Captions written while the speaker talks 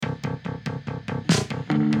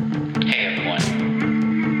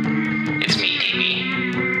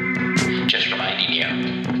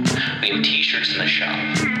t-shirts in the shop.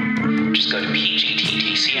 Just go to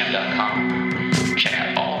pgttcm.com. Check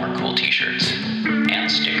out all of our cool t-shirts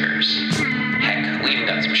and stickers. Heck, we even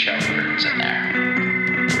got some shower curtains in there.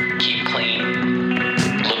 Keep clean,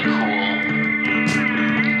 look cool,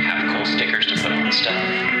 have cool stickers to put on stuff.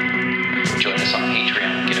 Join us on Patreon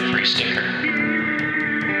and get a free sticker.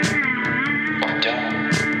 Or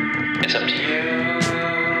don't. It's up to you.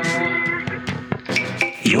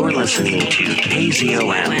 You're listening to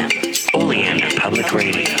KZOM, Oleander Public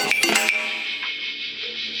Radio.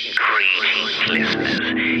 Greetings, listeners.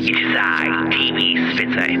 It is I, TV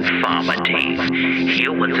Spitzer Informer Dave,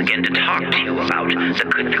 here once again to talk to you about the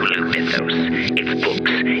Cthulhu mythos, its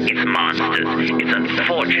books, its monsters, its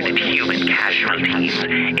unfortunate human casualties,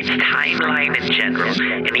 its timeline in general,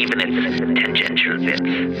 and even its tangential bits,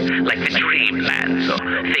 like the dreamlands or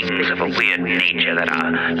things of a weird nature that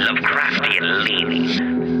are Lovecraftian leaning.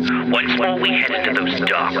 Once more we head into those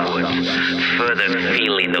dark woods, further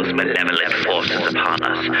feeling those malevolent forces upon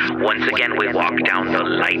us. Once again we walk down the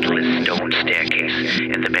lightless stone staircase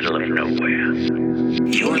in the middle of nowhere.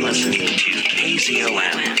 You're listening to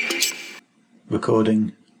KZOM.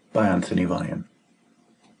 Recording by Anthony Ryan.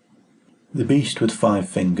 The Beast with Five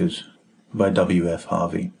Fingers by W.F.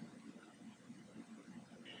 Harvey.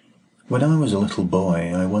 When I was a little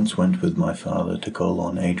boy, I once went with my father to call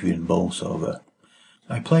on Adrian Bolsover.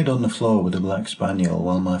 I played on the floor with a black spaniel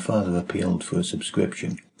while my father appealed for a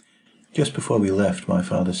subscription. Just before we left, my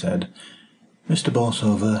father said, "Mr.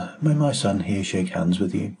 Bolsover, may my son here shake hands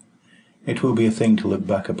with you? It will be a thing to look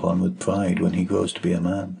back upon with pride when he grows to be a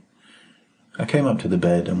man." I came up to the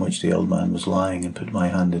bed on which the old man was lying and put my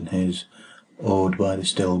hand in his, awed by the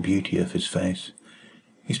still beauty of his face.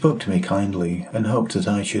 He spoke to me kindly, and hoped that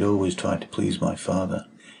I should always try to please my father.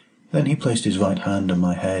 Then he placed his right hand on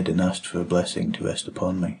my head and asked for a blessing to rest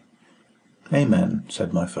upon me. "Amen,"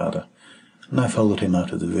 said my father, and I followed him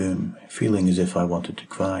out of the room, feeling as if I wanted to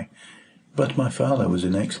cry. But my father was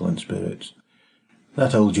in excellent spirits.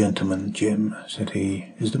 "That old gentleman, Jim," said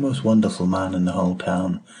he, "is the most wonderful man in the whole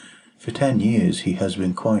town. For 10 years he has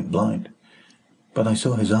been quite blind." "But I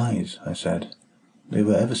saw his eyes," I said. "They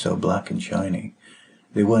were ever so black and shiny.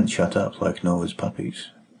 They weren't shut up like Noah's puppies.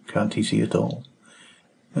 Can't he see at all?"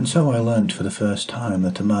 And so I learnt for the first time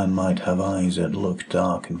that a man might have eyes that looked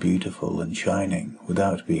dark and beautiful and shining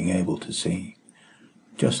without being able to see.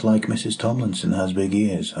 "Just like Mrs. Tomlinson has big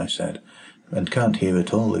ears," I said, "and can't hear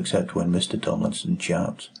at all except when Mr. Tomlinson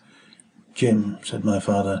shouts." "Jim," said my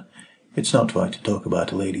father, "it's not right to talk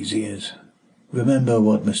about a lady's ears. Remember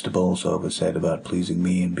what Mr. Bolsover said about pleasing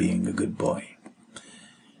me and being a good boy."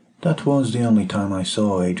 That was the only time I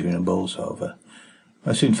saw Adrian Bolsover.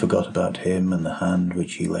 I soon forgot about him and the hand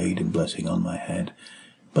which he laid in blessing on my head,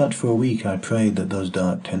 but for a week I prayed that those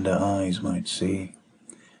dark tender eyes might see.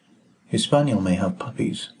 "His spaniel may have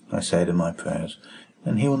puppies," I said in my prayers,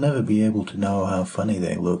 "and he will never be able to know how funny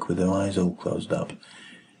they look with their eyes all closed up.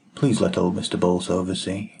 Please let old Mr. Bolsover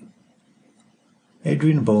see."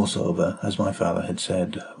 Adrian Bolsover, as my father had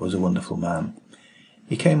said, was a wonderful man.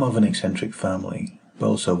 He came of an eccentric family.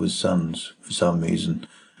 Bolsover's sons, for some reason,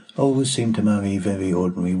 always seemed to marry very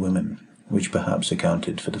ordinary women, which perhaps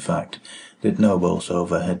accounted for the fact that no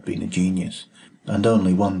Bolsover had been a genius, and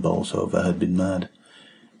only one Bolsover had been mad.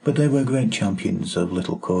 But they were great champions of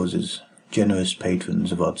little causes, generous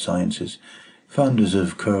patrons of odd sciences, founders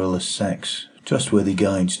of querulous sects, trustworthy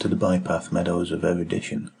guides to the bypath meadows of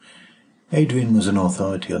erudition. Adrian was an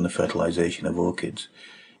authority on the fertilization of orchids.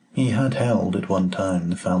 He had held, at one time,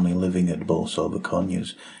 the family living at Bolsover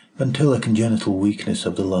Conyers, until a congenital weakness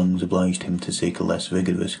of the lungs obliged him to seek a less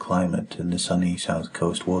vigorous climate in the sunny south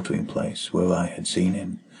coast watering place where I had seen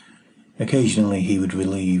him. Occasionally he would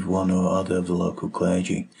relieve one or other of the local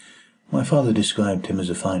clergy. My father described him as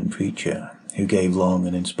a fine preacher, who gave long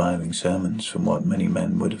and inspiring sermons from what many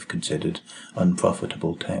men would have considered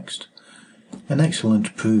unprofitable text. An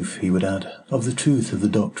excellent proof, he would add, of the truth of the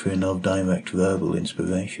doctrine of direct verbal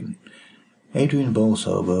inspiration. Adrian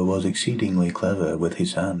Bolsover was exceedingly clever with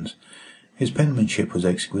his hands. His penmanship was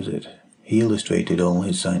exquisite. He illustrated all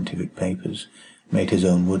his scientific papers, made his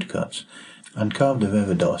own woodcuts, and carved a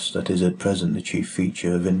reredos that is at present the chief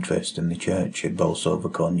feature of interest in the church at Bolsover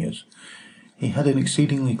Conyers. He had an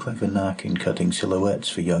exceedingly clever knack in cutting silhouettes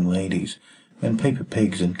for young ladies, and paper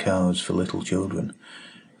pigs and cows for little children,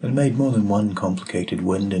 and made more than one complicated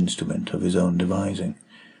wind instrument of his own devising.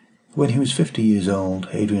 When he was 50 years old,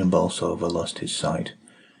 Adrian Bolsover lost his sight.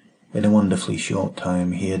 In a wonderfully short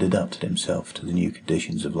time he had adapted himself to the new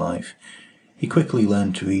conditions of life. He quickly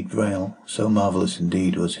learned to read Braille. So marvellous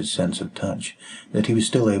indeed was his sense of touch that he was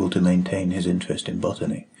still able to maintain his interest in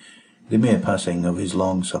botany. The mere passing of his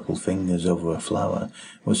long, supple fingers over a flower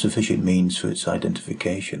was sufficient means for its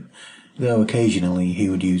identification, though occasionally he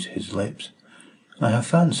would use his lips. I have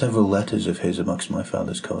found several letters of his amongst my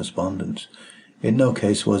father's correspondence. In no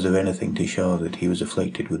case was there anything to show that he was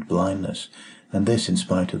afflicted with blindness, and this in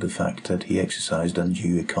spite of the fact that he exercised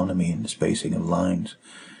undue economy in the spacing of lines.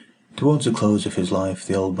 Towards the close of his life,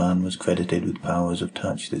 the old man was credited with powers of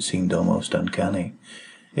touch that seemed almost uncanny.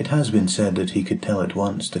 It has been said that he could tell at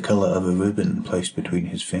once the colour of a ribbon placed between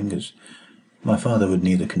his fingers. My father would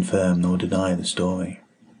neither confirm nor deny the story.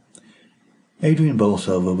 Adrian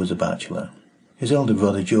Bolsover was a bachelor. His elder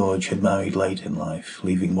brother George had married late in life,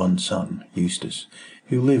 leaving one son, Eustace,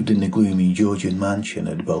 who lived in the gloomy Georgian mansion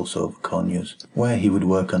at Bolsover Conyers, where he would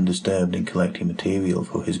work undisturbed in collecting material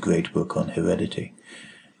for his great book on heredity.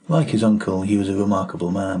 Like his uncle, he was a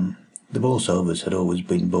remarkable man. The Bolsovers had always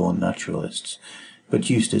been born naturalists, but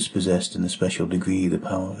Eustace possessed in a special degree the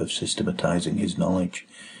power of systematizing his knowledge.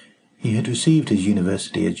 He had received his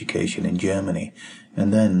university education in Germany,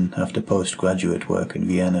 and then, after postgraduate work in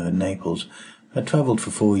Vienna and Naples, had travelled for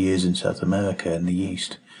 4 years in South America and the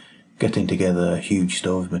East, getting together a huge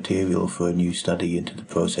store of material for a new study into the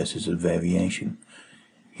processes of variation.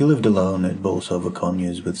 He lived alone at Bolsover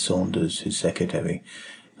Conyers with Saunders, his secretary,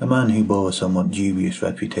 a man who bore a somewhat dubious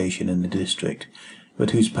reputation in the district,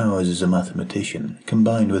 but whose powers as a mathematician,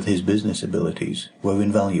 combined with his business abilities, were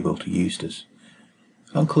invaluable to Eustace.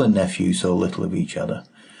 Uncle and nephew saw little of each other.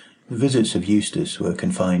 The visits of Eustace were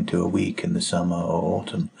confined to a week in the summer or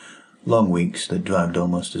autumn, long weeks that dragged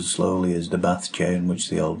almost as slowly as the bath chair in which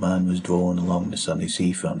the old man was drawn along the sunny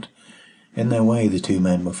seafront. In their way the two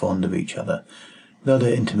men were fond of each other, though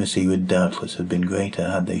their intimacy would doubtless have been greater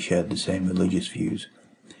had they shared the same religious views.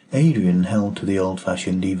 Adrian held to the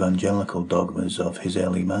old-fashioned evangelical dogmas of his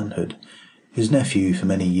early manhood. His nephew for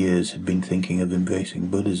many years had been thinking of embracing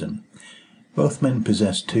Buddhism. Both men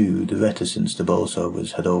possessed, too, the reticence the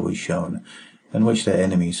Bolsovers had always shown, and which their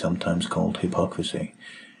enemies sometimes called hypocrisy.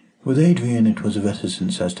 With Adrian it was a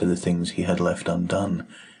reticence as to the things he had left undone,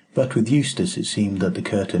 but with Eustace it seemed that the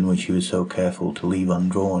curtain which he was so careful to leave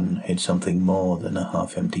undrawn hid something more than a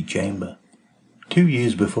half-empty chamber. 2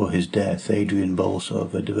 years before his death, Adrian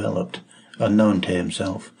Bolsover developed, unknown to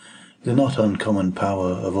himself, the not uncommon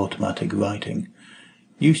power of automatic writing.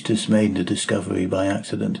 Eustace made the discovery by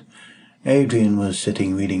accident. Adrian was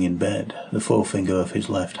sitting reading in bed, the forefinger of his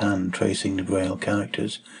left hand tracing the Braille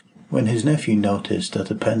characters, when his nephew noticed that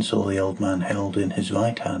the pencil the old man held in his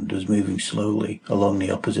right hand was moving slowly along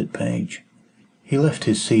the opposite page. He left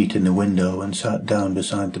his seat in the window and sat down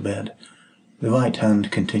beside the bed. The right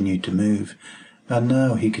hand continued to move, and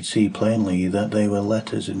now he could see plainly that they were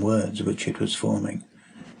letters and words which it was forming.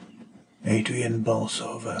 Adrian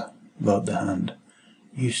Bolsover, wrote the hand.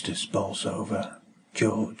 Eustace Bolsover,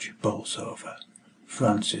 George Bolsover,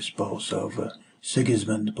 Francis Bolsover,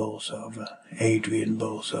 Sigismund Bolsover, Adrian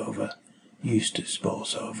Bolsover, Eustace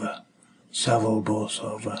Bolsover, Savile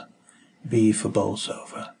Bolsover, B for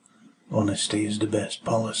Bolsover. Honesty is the best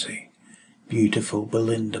policy. Beautiful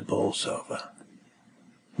Belinda Bolsover.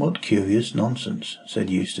 What curious nonsense, said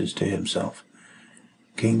Eustace to himself.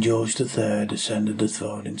 King George III ascended the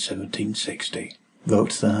throne in 1760,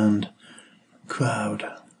 wrote the hand. Crowd,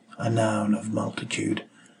 a noun of multitude,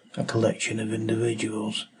 a collection of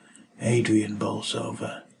individuals. Adrian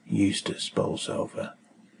Bolsover, Eustace Bolsover.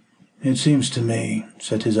 It seems to me,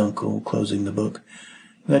 said his uncle, closing the book,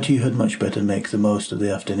 that you had much better make the most of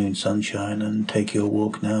the afternoon sunshine and take your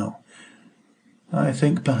walk now. I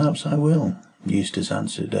think perhaps I will, Eustace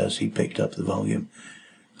answered as he picked up the volume.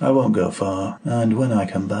 I won't go far, and when I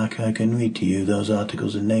come back I can read to you those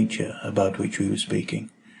articles in Nature about which we were speaking.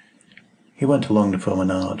 He went along the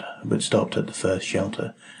promenade, but stopped at the first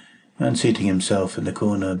shelter, and seating himself in the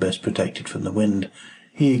corner best protected from the wind,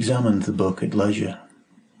 he examined the book at leisure.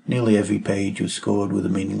 Nearly every page was scored with a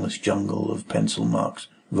meaningless jungle of pencil marks,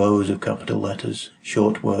 rows of capital letters,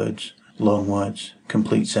 short words, long words,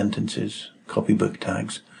 complete sentences, copybook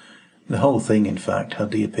tags. The whole thing, in fact, had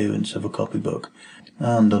the appearance of a copybook,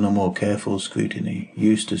 and on a more careful scrutiny,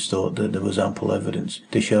 Eustace thought that there was ample evidence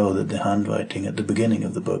to show that the handwriting at the beginning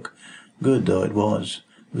of the book, good though it was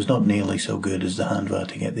not nearly so good as the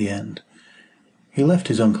handwriting at the end. He left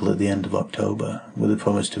his uncle at the end of October, with a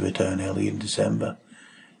promise to return early in December.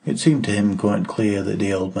 It seemed to him quite clear that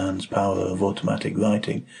the old man's power of automatic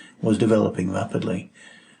writing was developing rapidly,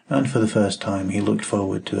 and for the first time he looked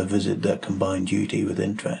forward to a visit that combined duty with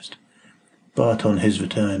interest. But on his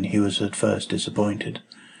return he was at first disappointed.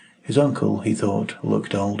 His uncle, he thought,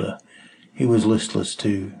 looked older. He was listless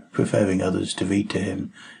too, preferring others to read to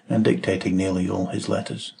him, and dictating nearly all his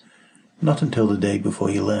letters. Not until the day before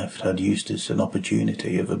he left had Eustace an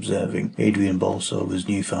opportunity of observing Adrian Bolsover's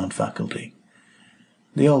newfound faculty.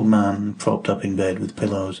 The old man, propped up in bed with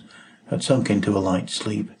pillows, had sunk into a light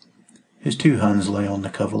sleep. His two hands lay on the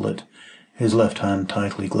coverlet, his left hand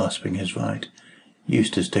tightly grasping his right.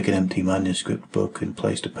 Eustace took an empty manuscript book and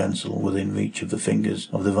placed a pencil within reach of the fingers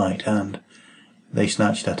of the right hand. They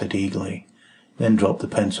snatched at it eagerly, then dropped the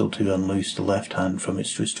pencil to unloose the left hand from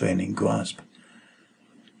its restraining grasp.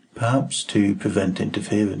 "Perhaps to prevent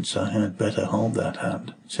interference I had better hold that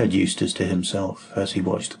hand," said Eustace to himself as he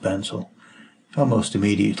watched the pencil. Almost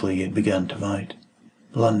immediately it began to write.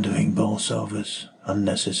 "Blundering Bolsovers,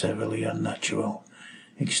 unnecessarily unnatural,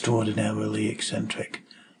 extraordinarily eccentric,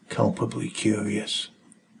 culpably curious."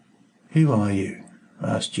 "Who are you?"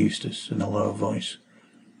 asked Eustace in a low voice.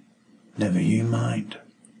 "Never you mind,"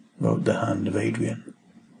 wrote the hand of Adrian.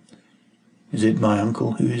 "Is it my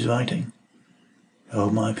uncle who is writing?" "Oh,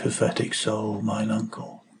 my prophetic soul, mine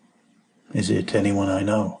uncle." "Is it anyone I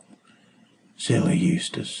know?" "Silly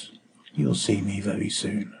Eustace, you'll see me very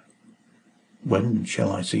soon." "When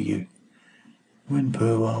shall I see you?" "When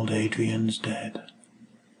poor old Adrian's dead."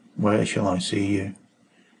 "Where shall I see you?"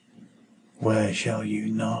 "Where shall you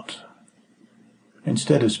not?"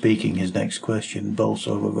 Instead of speaking his next question,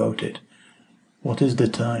 Bolsover wrote it. "What is the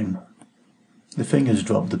time?" The fingers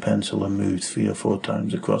dropped the pencil and moved 3 or 4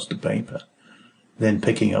 times across the paper. Then,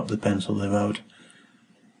 picking up the pencil, they wrote,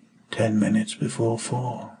 10 minutes before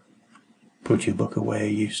 4. "Put your book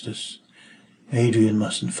away, Eustace. Adrian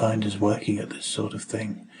mustn't find us working at this sort of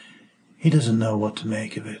thing. He doesn't know what to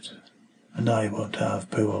make of it, and I won't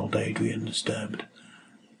have poor old Adrian disturbed.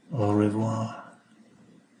 Au revoir."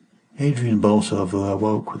 Adrian Bolsover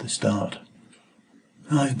awoke with a start.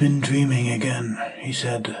 "I've been dreaming again," he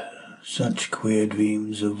said. "Such queer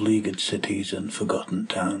dreams of leaguered cities and forgotten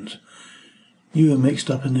towns. You were mixed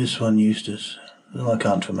up in this one, Eustace, though I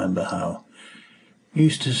can't remember how.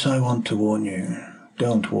 Eustace, I want to warn you.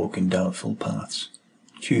 Don't walk in doubtful paths.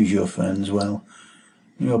 Choose your friends well.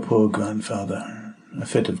 Your poor grandfather—" A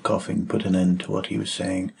fit of coughing put an end to what he was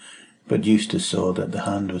saying, but Eustace saw that the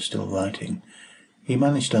hand was still writing. He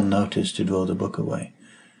managed unnoticed to draw the book away.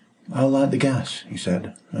 "I'll light the gas," he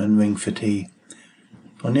said, "and ring for tea."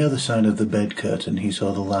 On the other side of the bed curtain he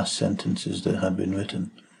saw the last sentences that had been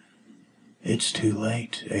written. "It's too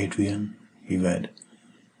late, Adrian," he read.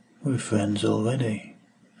 "We're friends already,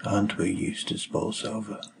 aren't we, Eustace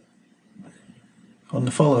Bolsover?" On the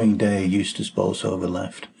following day Eustace Bolsover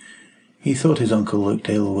left. He thought his uncle looked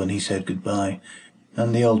ill when he said goodbye,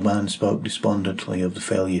 and the old man spoke despondently of the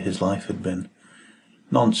failure his life had been.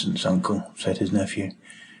 "Nonsense, uncle," said his nephew.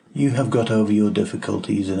 "You have got over your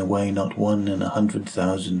difficulties in a way not 1 in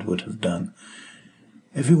 100,000 would have done.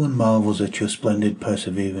 Everyone marvels at your splendid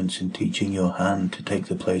perseverance in teaching your hand to take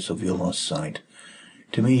the place of your lost sight.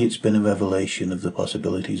 To me it's been a revelation of the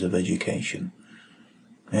possibilities of education."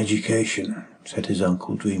 "Education," said his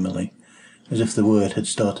uncle dreamily, as if the word had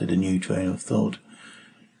started a new train of thought.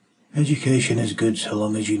 "Education is good so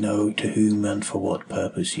long as you know to whom and for what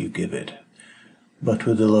purpose you give it. But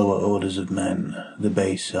with the lower orders of men, the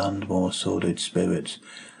base and more sordid spirits,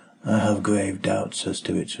 I have grave doubts as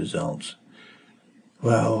to its results.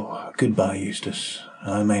 Well, goodbye, Eustace.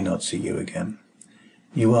 I may not see you again.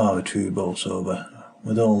 You are a true Bolsover,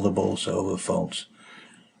 with all the Bolsover faults.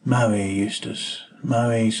 Marry, Eustace,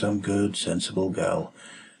 marry some good, sensible girl,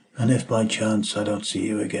 and if by chance I don't see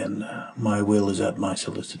you again, my will is at my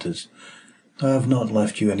solicitor's. I have not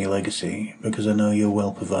left you any legacy, because I know you're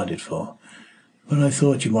well provided for, but I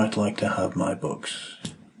thought you might like to have my books.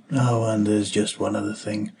 Oh, and there's just one other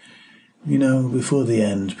thing. You know, before the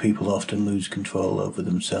end, people often lose control over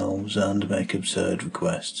themselves and make absurd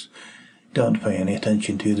requests. Don't pay any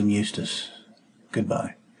attention to them, Eustace.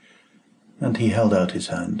 Goodbye." And he held out his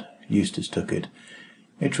hand. Eustace took it.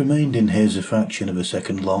 It remained in his a fraction of a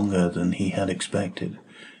second longer than he had expected,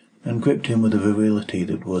 and gripped him with a virility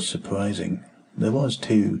that was surprising. There was,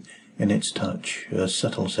 too, in its touch, a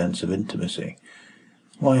subtle sense of intimacy.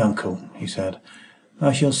 "Why, uncle," he said,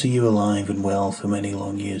 "I shall see you alive and well for many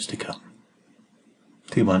long years to come."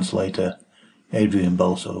 2 months later, Adrian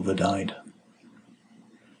Bolsover died.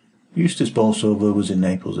 Eustace Bolsover was in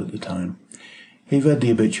Naples at the time. He read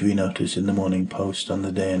the obituary notice in the Morning Post on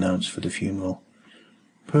the day announced for the funeral.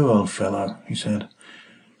 "Poor old fellow," he said.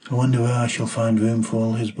 "I wonder where I shall find room for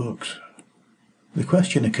all his books." The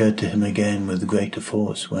question occurred to him again with greater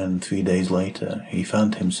force when, 3 days later, he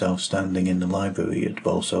found himself standing in the library at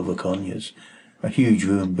Bolsover Conyers, a huge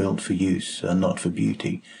room built for use and not for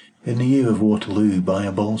beauty, in the year of Waterloo by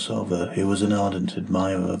a Bolsover who was an ardent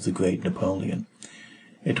admirer of the great Napoleon.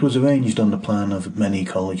 It was arranged on the plan of many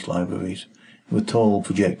college libraries, with tall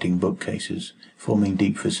projecting bookcases forming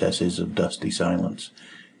deep recesses of dusty silence,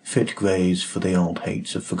 fit graves for the old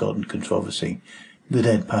hates of forgotten controversy, the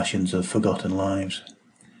dead passions of forgotten lives.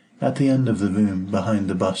 At the end of the room, behind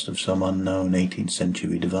the bust of some unknown 18th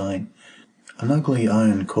century divine, an ugly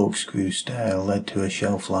iron corkscrew stair led to a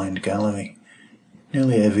shelf-lined gallery.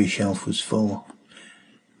 Nearly every shelf was full.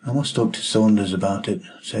 "I must talk to Saunders about it,"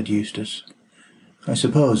 said Eustace. "I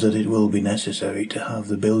suppose that it will be necessary to have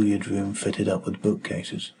the billiard-room fitted up with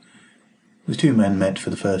bookcases." The two men met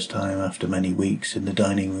for the first time after many weeks in the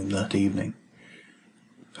dining-room that evening.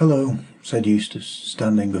 "Hello," said Eustace,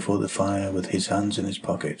 standing before the fire with his hands in his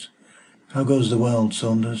pockets. "How goes the world,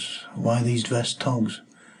 Saunders? Why these dress togs?"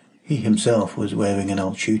 He himself was wearing an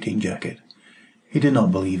old shooting jacket. He did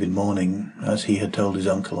not believe in mourning, as he had told his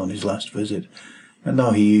uncle on his last visit, and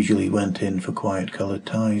though he usually went in for quiet-coloured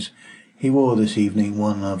ties, he wore this evening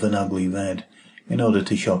one of an ugly red, in order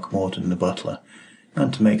to shock Morton the butler,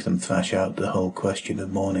 and to make them thrash out the whole question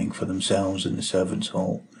of mourning for themselves in the servants'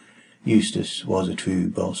 hall. Eustace was a true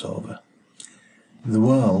Bolsover. "The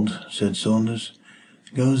world," said Saunders,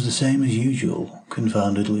 "goes the same as usual,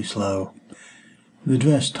 confoundedly slow. The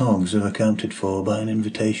dress togs are accounted for by an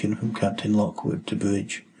invitation from Captain Lockwood to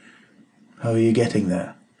bridge. How are you getting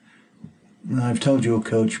there?" "I've told your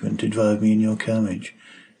coachman to drive me in your carriage.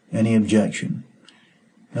 Any objection?"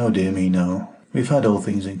 "Oh dear me, no. We've had all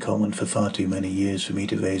things in common for far too many years for me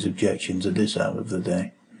to raise objections at this hour of the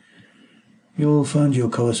day." "You'll find your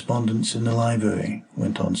correspondence in the library,"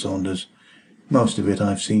 went on Saunders. "Most of it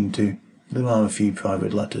I've seen to. There are a few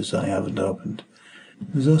private letters I haven't opened.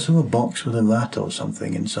 There's also a box with a rat or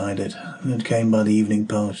something inside it, that came by the evening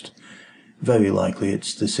post. Very likely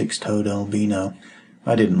it's the six-toed albino.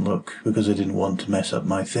 I didn't look, because I didn't want to mess up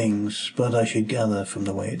my things, but I should gather from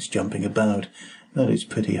the way it's jumping about that it's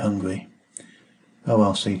pretty hungry." "Oh,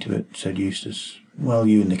 I'll see to it," said Eustace, "while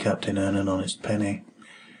you and the captain earn an honest penny."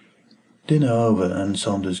 Dinner over and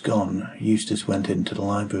Saunders gone, Eustace went into the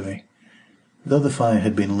library. Though the fire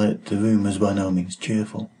had been lit, the room was by no means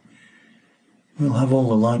cheerful. "We'll have all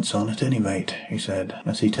the lights on at any rate," he said,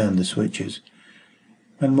 as he turned the switches.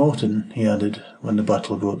 "And Morton," he added, when the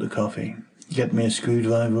butler brought the coffee, "get me a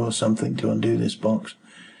screwdriver or something to undo this box.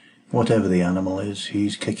 Whatever the animal is,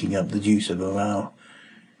 he's kicking up the deuce of a row.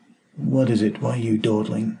 What is it? Why are you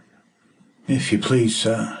dawdling?" "If you please,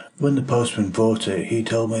 sir, when the postman brought it, he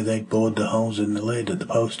told me they'd bored the holes in the lid at the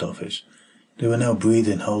post office. There were no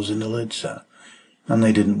breathing holes in the lid, sir, and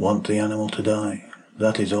they didn't want the animal to die.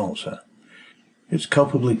 That is all, sir." "It's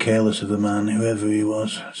culpably careless of the man, whoever he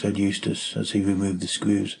was," said Eustace, as he removed the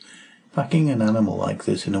screws. "Packing an animal like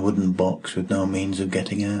this in a wooden box with no means of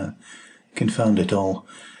getting air. Confound it all.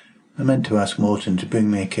 I meant to ask Morton to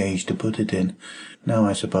bring me a cage to put it in. Now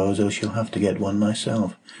I suppose I shall have to get one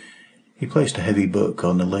myself." He placed a heavy book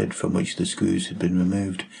on the lid from which the screws had been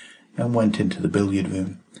removed, and went into the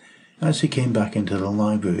billiard-room. As he came back into the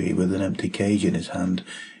library with an empty cage in his hand,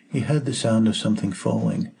 he heard the sound of something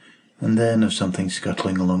falling, and then of something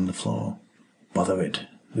scuttling along the floor. "Bother it,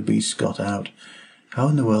 the beast got out. How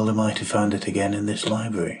in the world am I to find it again in this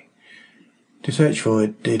library?" To search for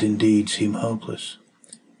it did indeed seem hopeless.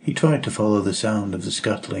 He tried to follow the sound of the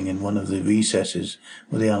scuttling in one of the recesses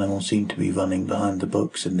where the animal seemed to be running behind the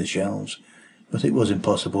books and the shelves, but it was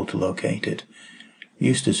impossible to locate it.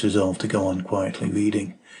 Eustace resolved to go on quietly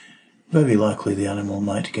reading. Very likely the animal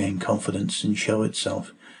might gain confidence and show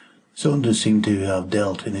itself. Saunders seemed to have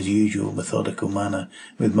dealt in his usual methodical manner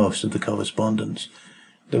with most of the correspondence.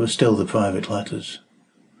 There were still the private letters.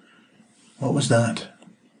 What was that?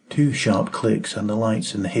 Two sharp clicks, and the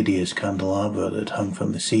lights in the hideous candelabra that hung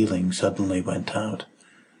from the ceiling suddenly went out.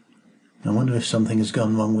 "I wonder if something has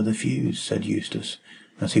gone wrong with the fuse," said Eustace,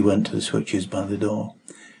 as he went to the switches by the door.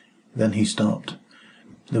 Then he stopped.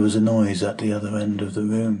 There was a noise at the other end of the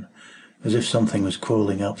room, as if something was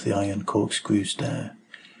crawling up the iron corkscrew stair.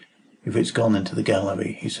 "If it's gone into the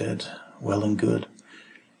gallery," he said, "well and good."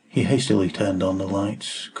 He hastily turned on the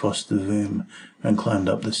lights, crossed the room, and climbed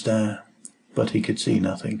up the stair. But he could see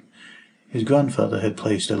nothing. His grandfather had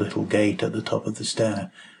placed a little gate at the top of the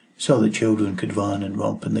stair, so that children could run and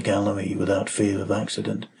romp in the gallery without fear of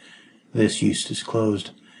accident. This Eustace closed,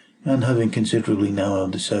 and having considerably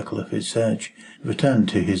narrowed the circle of his search, returned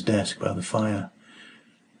to his desk by the fire.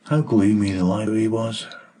 How gloomy the library was!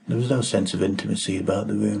 There was no sense of intimacy about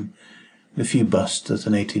the room. The few busts that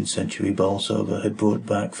an 18th century Bolsover had brought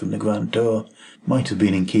back from the Grand Tour might have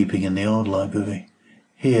been in keeping in the old library.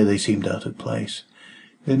 Here they seemed out of place.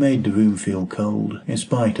 They made the room feel cold, in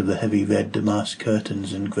spite of the heavy red damask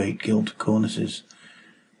curtains and great gilt cornices.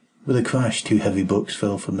 With a crash, 2 heavy books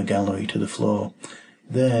fell from the gallery to the floor.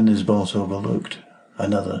 Then, as Bolsover looked,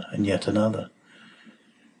 another and yet another.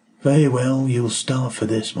 "Very well, you'll starve for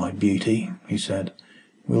this, my beauty," he said.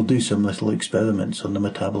 "We'll do some little experiments on the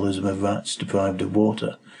metabolism of rats deprived of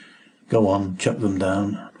water. Go on, chuck them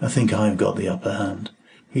down. I think I've got the upper hand."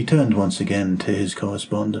 He turned once again to his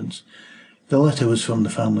correspondence. The letter was from the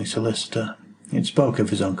family solicitor. It spoke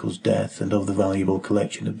of his uncle's death and of the valuable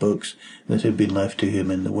collection of books that had been left to him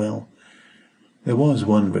in the will. "There was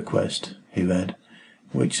one request," he read,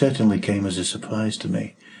 "which certainly came as a surprise to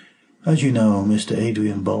me. As you know, Mr.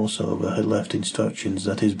 Adrian Bolsover had left instructions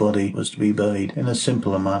that his body was to be buried in as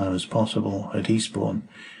simple a manner as possible at Eastbourne.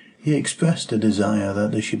 He expressed a desire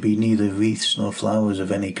that there should be neither wreaths nor flowers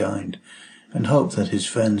of any kind, and hoped that his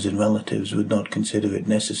friends and relatives would not consider it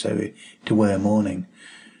necessary to wear mourning.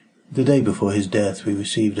 The day before his death we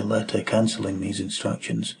received a letter cancelling these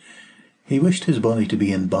instructions. He wished his body to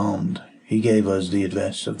be embalmed. He gave us the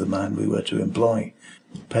address of the man we were to employ,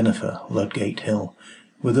 Pennifer, Ludgate Hill,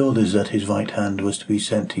 with orders that his right hand was to be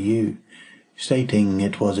sent to you, stating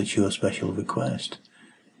it was at your special request.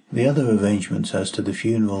 The other arrangements as to the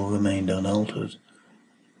funeral remained unaltered."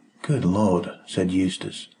 "Good Lord," said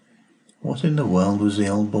Eustace. "What in the world was the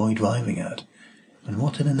old boy driving at? And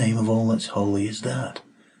what in the name of all that's holy is that?"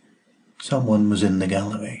 Someone was in the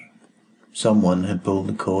gallery. Someone had pulled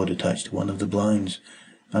the cord attached to one of the blinds,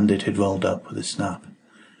 and it had rolled up with a snap.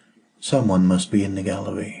 Someone must be in the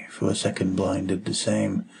gallery, for a second blind did the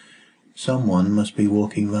same. Someone must be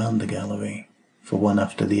walking round the gallery, for one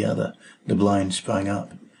after the other the blinds sprang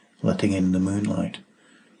up, letting in the moonlight.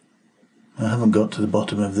 "I haven't got to the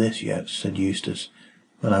bottom of this yet," said Eustace,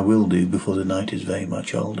 "but I will do before the night is very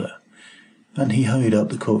much older." And he hurried up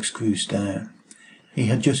the corkscrew stair. He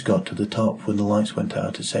had just got to the top when the lights went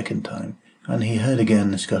out a second time, and he heard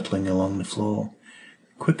again the scuttling along the floor.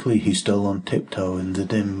 Quickly he stole on tiptoe in the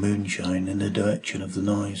dim moonshine in the direction of the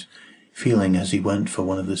noise, feeling as he went for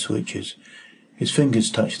one of the switches. His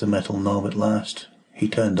fingers touched the metal knob at last. He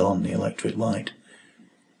turned on the electric light.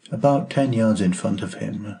 About 10 yards in front of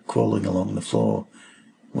him, crawling along the floor,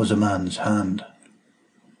 was a man's hand.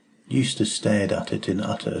 Eustace stared at it in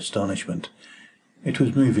utter astonishment. It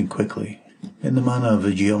was moving quickly, in the manner of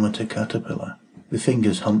a geometer caterpillar. The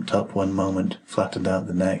fingers humped up one moment, flattened out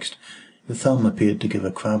the next. The thumb appeared to give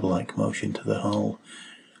a crab-like motion to the whole.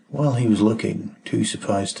 While he was looking, too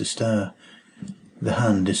surprised to stir, the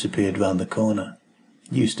hand disappeared round the corner.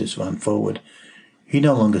 Eustace ran forward. He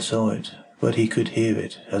no longer saw it, but he could hear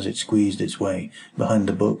it as it squeezed its way behind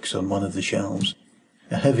the books on one of the shelves.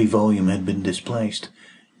 A heavy volume had been displaced.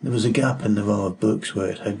 There was a gap in the row of books where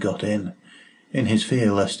it had got in. In his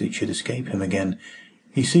fear lest it should escape him again,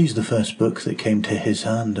 he seized the first book that came to his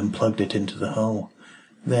hand and plugged it into the hole.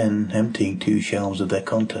 Then, emptying 2 shelves of their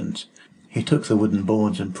contents, he took the wooden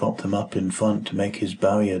boards and propped them up in front to make his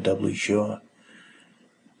barrier doubly sure.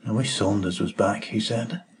 "I wish Saunders was back," he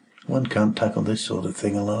said. "One can't tackle this sort of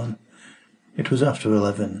thing alone." It was after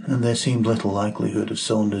 11, and there seemed little likelihood of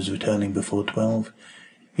Saunders returning before 12.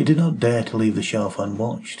 He did not dare to leave the shelf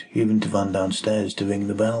unwatched, even to run downstairs to ring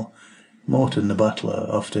the bell. Morton the butler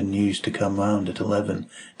often used to come round at 11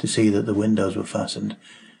 to see that the windows were fastened,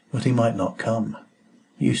 but he might not come.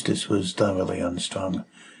 Eustace was thoroughly unstrung.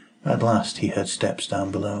 At last he heard steps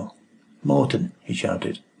down below. "Morton," he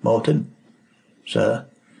shouted. "Morton?" "Sir?"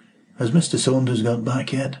 "Has Mr. Saunders got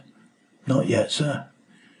back yet?" "Not yet, sir."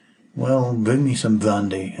 "Well, bring me some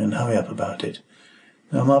brandy, and hurry up about it.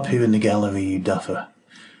 I'm up here in the gallery, you duffer."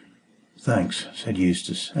 "Thanks," said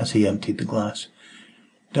Eustace, as he emptied the glass.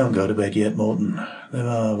 "Don't go to bed yet, Morton. There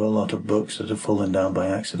are a lot of books that have fallen down by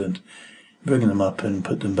accident. Bring them up and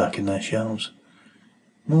put them back in their shelves."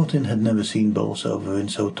 Morton had never seen Bolsover in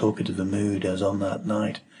so talkative a mood as on that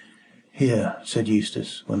night. "Here," said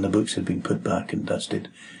Eustace, when the books had been put back and dusted.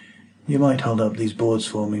 "You might hold up these boards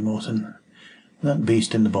for me, Morton. That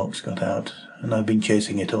beast in the box got out, and I've been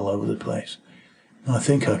chasing it all over the place. I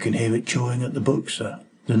think I can hear it chawing at the books, sir.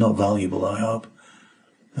 They're not valuable, I hope.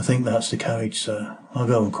 I think that's the carriage, sir. I'll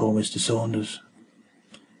go and call Mr. Saunders."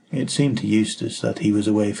 It seemed to Eustace that he was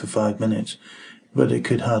away for 5 minutes, but it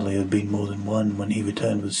could hardly have been more than 1 when he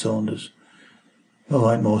returned with Saunders. "All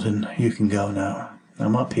right, Morton, you can go now.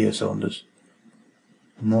 I'm up here, Saunders."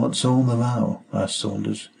 "What's all the row?" asked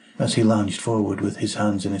Saunders, as he lounged forward with his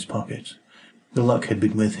hands in his pockets. The luck had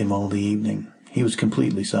been with him all the evening. He was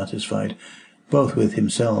completely satisfied, both with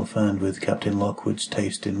himself and with Captain Lockwood's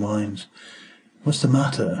taste in wines. "What's the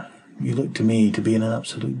matter? You look to me to be in an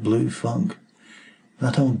absolute blue funk."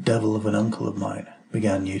 "That old devil of an uncle of mine,"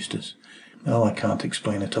 began Eustace. "Oh, I can't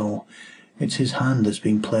explain it all. It's his hand that's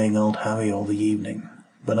been playing old Harry all the evening.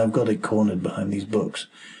 but I've got it cornered behind these books.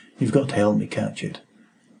 You've got to help me catch it."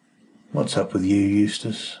 "What's up with you,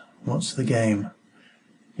 Eustace? What's the game?"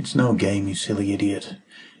 "It's no game, you silly idiot.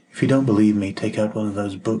 If you don't believe me, take out one of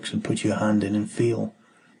those books and put your hand in and feel."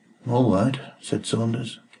 "All right," said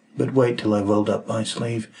Saunders, "but wait till I've rolled up my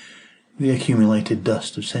sleeve. The accumulated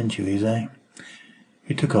dust of centuries, eh?"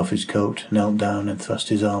 He took off his coat, knelt down, and thrust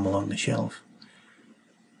his arm along the shelf.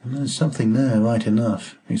 "There's something there, right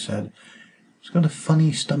enough," he said. "It's got a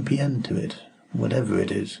funny stumpy end to it, whatever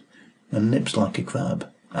it is, and nips like a crab.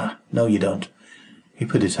 Ah, no you don't." He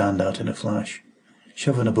put his hand out in a flash.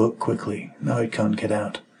 "Shove in a book quickly. Now it can't get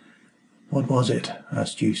out." "What was it?"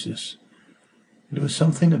 asked Eustace. "It was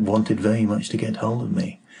something that wanted very much to get hold of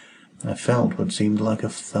me. I felt what seemed like a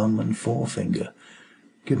thumb and forefinger.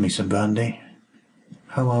 Give me some brandy."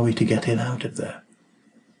 "How are we to get it out of there?"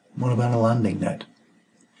 "What about a landing net?"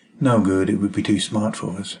 "No good, it would be too smart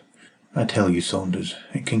for us. I tell you, Saunders,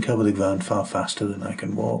 it can cover the ground far faster than I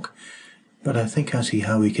can walk, but I think I see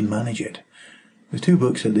how we can manage it. The two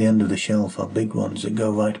books at the end of the shelf are big ones that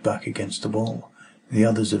go right back against the wall. The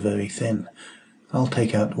others are very thin. I'll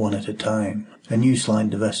take out one at a time, and you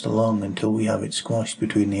slide the rest along until we have it squashed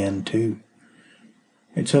between the end too."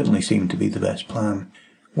 It certainly seemed to be the best plan.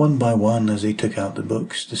 One by one, as they took out the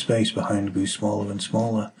books, the space behind grew smaller and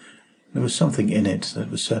smaller. There was something in it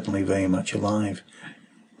that was certainly very much alive.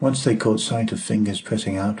 Once they caught sight of fingers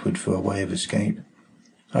pressing outward for a way of escape.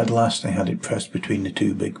 At last they had it pressed between the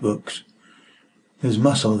two big books. "There's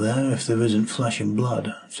muscle there if there isn't flesh and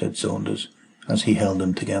blood," said Saunders, as he held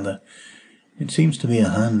them together. "It seems to be a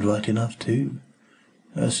hand right enough too.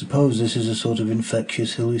 I suppose this is a sort of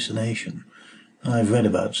infectious hallucination. I've read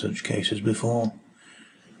about such cases before."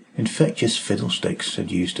 "Infectious fiddlesticks,"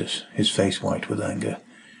 said Eustace, his face white with anger.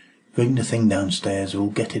 "Bring the thing downstairs, we'll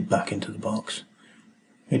get it back into the box."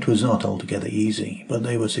 It was not altogether easy, but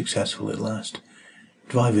they were successful at last.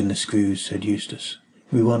 "Drive in the screws," said Eustace.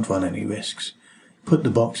 "We won't run any risks. Put the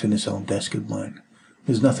box in this old desk of mine.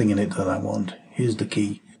 There's nothing in it that I want. Here's the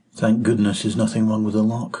key. Thank goodness there's nothing wrong with the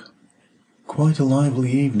lock." "Quite a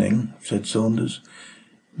lively evening," said Saunders.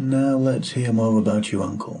 "Now let's hear more about your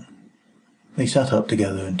uncle." They sat up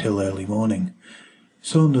together until early morning.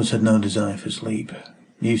 Saunders had no desire for sleep.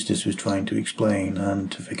 Eustace was trying to explain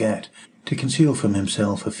and to forget, to conceal from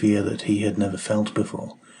himself a fear that he had never felt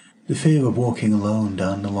before, the fear of walking alone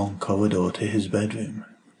down the long corridor to his bedroom.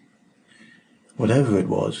 "Whatever it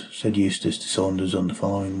was," said Eustace to Saunders on the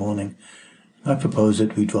following morning, "I propose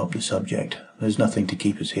that we drop the subject. There's nothing to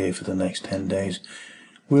keep us here for the next 10 days.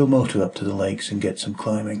 We'll motor up to the lakes and get some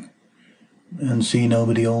climbing." "And see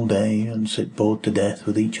nobody all day, and sit bored to death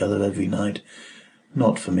with each other every night?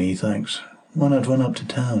 Not for me, thanks. Why not run up to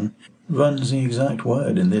town? Run's the exact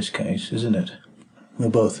word in this case, isn't it? We're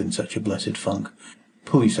both in such a blessed funk.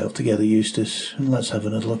 Pull yourself together, Eustace, and let's have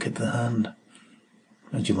another look at the hand."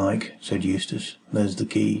 "As you like," said Eustace. "There's the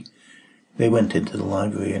key." They went into the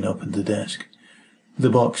library and opened the desk. The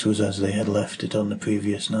box was as they had left it on the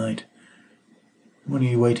previous night. "What are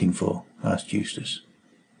you waiting for?" asked Eustace.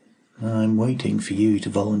 "I'm waiting for you to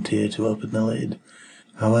volunteer to open the lid.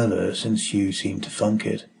 However, since you seem to funk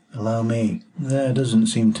it, allow me. There doesn't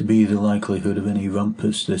seem to be the likelihood of any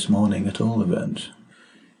rumpus this morning at all events."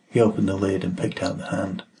 He opened the lid and picked out the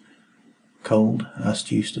hand. "Cold?"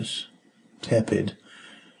 asked Eustace. "Tepid.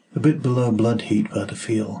 A bit below blood heat by the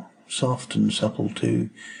feel. Soft and supple too.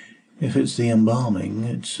 If it's the embalming,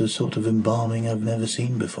 it's a sort of embalming I've never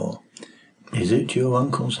seen before." "Is it your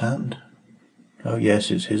uncle's hand?" "Oh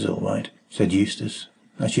yes, it's his all right," said Eustace.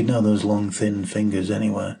 "I should know those long thin fingers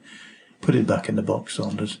anywhere. Put it back in the box,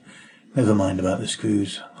 Saunders. Never mind about the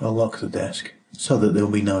screws. I'll lock the desk, so that there'll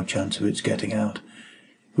be no chance of its getting out.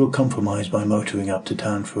 We'll compromise by motoring up to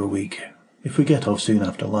town for a week. If we get off soon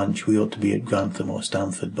after lunch, we ought to be at Grantham or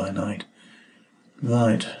Stamford by night."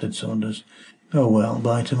 "Right," said Saunders. "Oh well,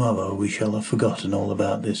 by tomorrow we shall have forgotten all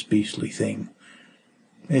about this beastly thing."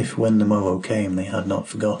 If when the morrow came they had not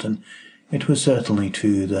forgotten, it was certainly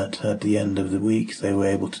true that at the end of the week they were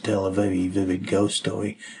able to tell a very vivid ghost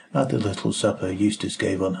story at the little supper Eustace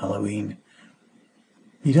gave on Halloween.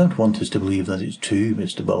 "You don't want us to believe that it's true,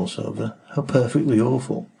 Mr. Bolsover? How perfectly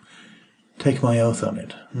awful!" "Take my oath on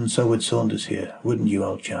it, and so would Saunders here, wouldn't you,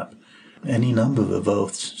 old chap?" "Any number of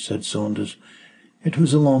oaths," said Saunders. "It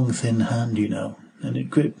was a long thin hand, you know, and it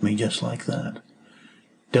gripped me just like that."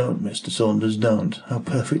 "Don't, Mr. Saunders, don't. How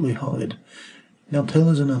perfectly horrid. Now tell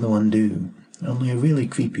us another one, do. Only a really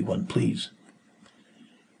creepy one, please."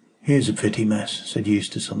 "Here's a pretty mess," said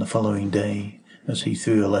Eustace on the following day, as he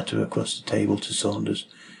threw a letter across the table to Saunders.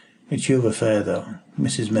 "It's your affair, though.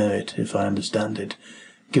 Mrs. Merritt, if I understand it,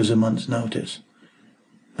 gives a month's notice."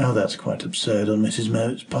 "Oh, that's quite absurd on Mrs.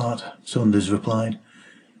 Merritt's part," Saunders replied.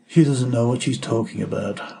 "She doesn't know what she's talking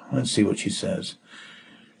about. Let's see what she says."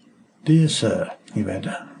 "Dear Sir," he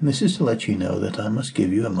read, "this is to let you know that I must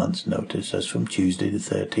give you a month's notice as from Tuesday the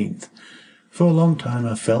 13th. For a long time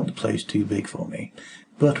I've felt the place too big for me,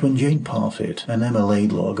 but when Jane Parfitt and Emma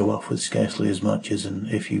Laidlaw go off with scarcely as much as an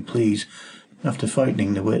if you please, after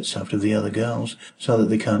frightening the wits out of the other girls, so that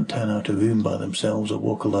they can't turn out a room by themselves or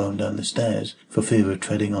walk alone down the stairs, for fear of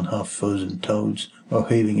treading on half-frozen toads, or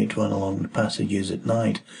hearing it run along the passages at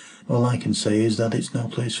night, all I can say is that it's no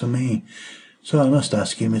place for me. So I must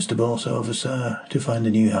ask you, Mr. Bolsover, sir, to find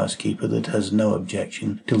a new housekeeper that has no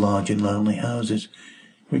objection to large and lonely houses,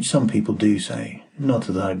 which some people do say, not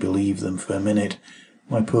that I believe them for a minute,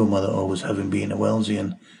 my poor mother always having been a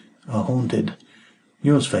Wellesian, are haunted.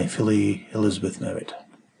 Yours faithfully, Elizabeth Merritt.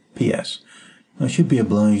 P.S. I should be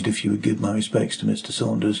obliged if you would give my respects to Mr.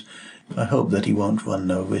 Saunders. I hope that he won't run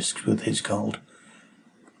no risks with his cold.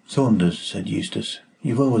 Saunders, said Eustace,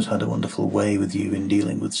 you've always had a wonderful way with you in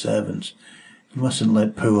dealing with servants. You mustn't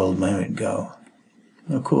let poor old Merritt go.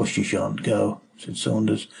 Of course she shan't go, said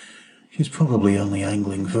Saunders. She's probably only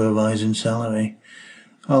angling for a rise in salary.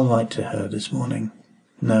 I'll write to her this morning.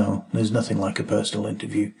 No, there's nothing like a personal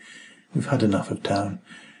interview. We've had enough of town.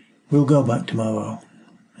 We'll go back tomorrow.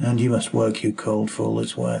 And you must work your cold for all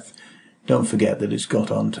it's worth. Don't forget that it's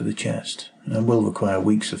got on to the chest, and will require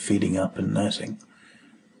weeks of feeding up and nursing.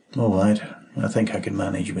 All right, I think I can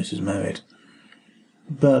manage Mrs. Merritt.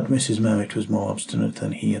 But Mrs. Merritt was more obstinate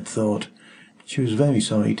than he had thought. She was very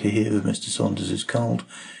sorry to hear of Mr. Saunders's cold,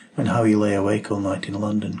 and how he lay awake all night in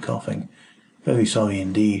London coughing. Very sorry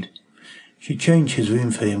indeed. She'd change his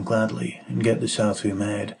room for him gladly, and get the south room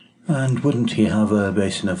aired. And wouldn't he have a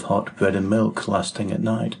basin of hot bread and milk last thing at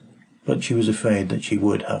night? But she was afraid that she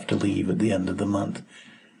would have to leave at the end of the month.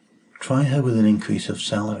 Try her with an increase of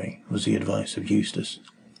salary, was the advice of Eustace.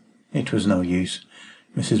 It was no use.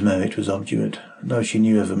 Mrs. Merritt was obdurate, though she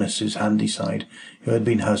knew of a Mrs. Handyside, who had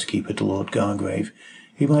been housekeeper to Lord Gargrave.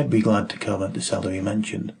 He might be glad to come at the salary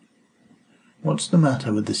mentioned. "What's the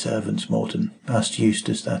matter with the servants, Morton?" asked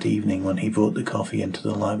Eustace that evening when he brought the coffee into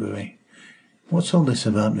the library. "What's all this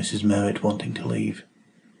about Mrs. Merritt wanting to leave?"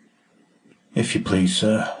 "If you please,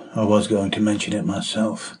 sir, I was going to mention it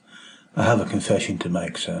myself. I have a confession to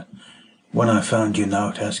make, sir. When I found your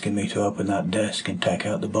note asking me to open that desk and take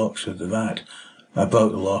out the box with the rat, I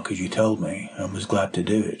broke the lock as you told me, and was glad to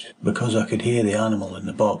do it, because I could hear the animal in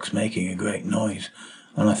the box making a great noise,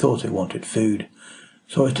 and I thought it wanted food.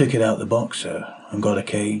 So I took it out the box, sir, and got a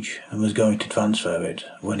cage, and was going to transfer it,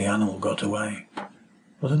 when the animal got away."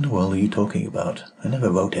 "What in the world are you talking about? I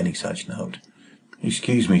never wrote any such note."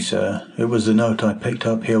 "Excuse me, sir, it was the note I picked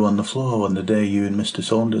up here on the floor on the day you and Mr.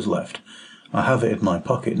 Saunders left. I have it in my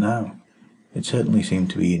pocket now." It certainly seemed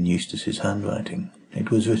to be in Eustace's handwriting.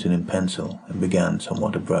 It was written in pencil, and began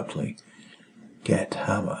somewhat abruptly. "Get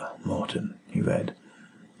hammer, Morton," he read,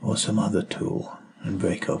 "or some other tool, and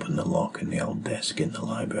break open the lock in the old desk in the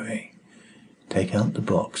library. Take out the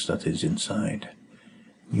box that is inside.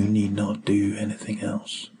 You need not do anything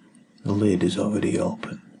else. The lid is already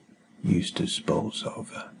open. Eustace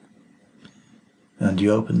Bolsover." "And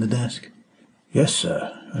you opened the desk?" "Yes,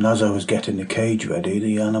 sir, and as I was getting the cage ready,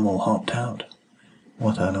 the animal hopped out."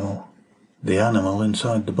 "What animal?" "The animal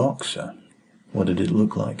inside the box, sir." "What did it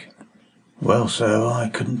look like?" "Well, sir, I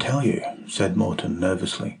couldn't tell you," said Morton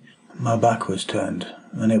nervously. "My back was turned,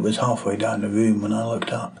 and it was halfway down the room when I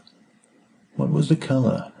looked up." "What was the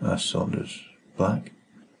colour?" asked Saunders. "Black?"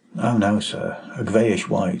 "Oh, no, sir, a greyish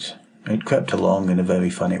white. It crept along in a very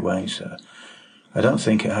funny way, sir. I don't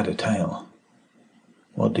think it had a tail."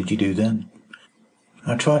 "What did you do then?"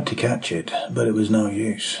 "I tried to catch it, but it was no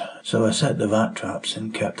use, so I set the rat traps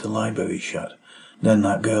and kept the library shut. Then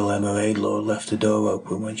that girl Emma Laidlaw left the door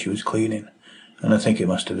open when she was cleaning, and I think it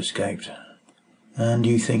must have escaped." "And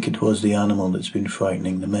you think it was the animal that's been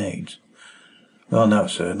frightening the maids?" "Well, no,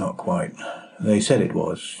 sir, not quite. They said it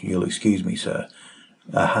was, you'll excuse me, sir,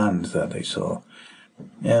 a hand that they saw.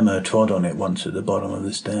 Emma trod on it once at the bottom of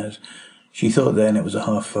the stairs. She thought then it was a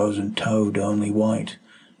half-frozen toad, only white,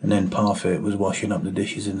 and then Parfitt was washing up the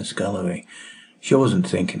dishes in the scullery. She wasn't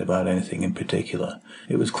thinking about anything in particular.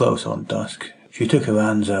 It was close on dusk. She took her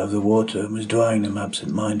hands out of the water and was drying them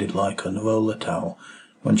absent-minded like on the roller towel,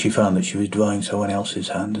 when she found that she was drying someone else's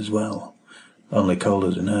hand as well, only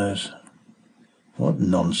colder than hers." "What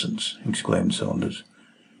nonsense!" exclaimed Saunders.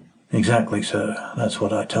 "Exactly, sir, that's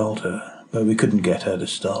what I told her, but we couldn't get her to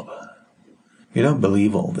stop." "You don't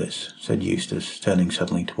believe all this?" said Eustace, turning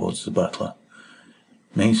suddenly towards the butler.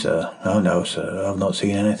 "Me, sir? Oh, no, sir, I've not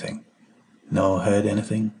seen anything." "Nor heard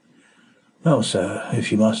anything?" "Well, sir,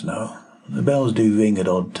 if you must know, the bells do ring at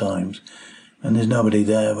odd times, and there's nobody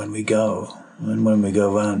there when we go, and when we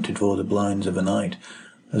go round to draw the blinds of a night,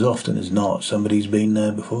 as often as not somebody's been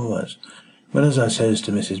there before us. But as I says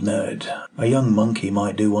to Mrs. Merritt, a young monkey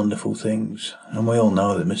might do wonderful things, and we all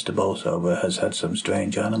know that Mr. Bolsover has had some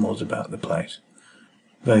strange animals about the place."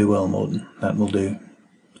 "Very well, Morton, that will do."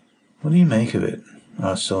 "What do you make of it?"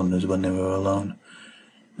 asked Saunders when they were alone.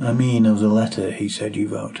 "I mean of the letter he said you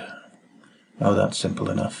wrote." "Oh, that's simple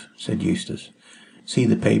enough," said Eustace. "See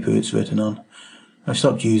the paper it's written on? I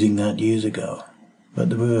stopped using that years ago, but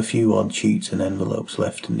there were a few odd sheets and envelopes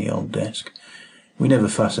left in the old desk. We never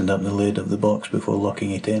fastened up the lid of the box before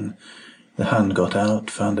locking it in. The hand got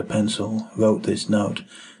out, found a pencil, wrote this note,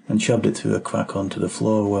 and shoved it through a crack onto the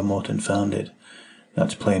floor where Morton found it.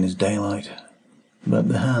 That's plain as daylight. But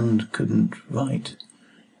the hand couldn't write.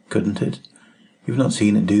 Couldn't it? You've not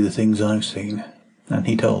seen it do the things I've seen." And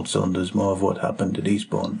he told Saunders more of what happened at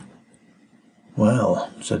Eastbourne. "Well,"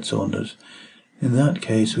 said Saunders, "in that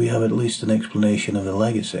case we have at least an explanation of the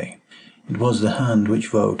legacy. It was the hand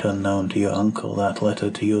which wrote, unknown to your uncle, that letter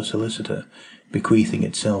to your solicitor, bequeathing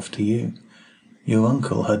itself to you. Your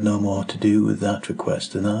uncle had no more to do with that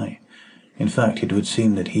request than I. In fact, it would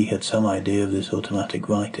seem that he had some idea of this automatic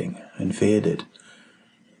writing, and feared it.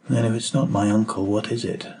 Then if it's not my uncle, what is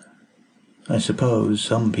it? I suppose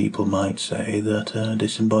some people might say that a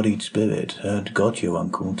disembodied spirit had got your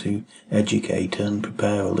uncle to educate and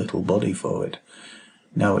prepare a little body for it.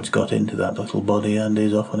 Now it's got into that little body and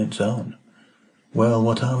is off on its own. Well,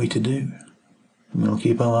 what are we to do?" "We'll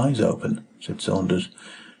keep our eyes open," said Saunders,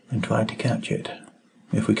 "and try to catch it.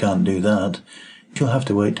 If we can't do that, we shall have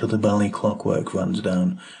to wait till the bally clockwork runs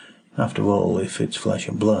down. After all, if it's flesh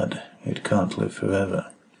and blood, it can't live forever."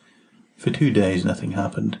 For 2 days nothing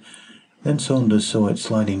happened. Then Saunders saw it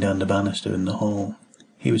sliding down the banister in the hall.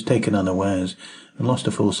 He was taken unawares, and lost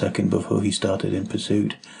a full second before he started in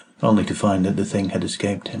pursuit, only to find that the thing had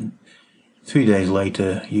escaped him. 3 days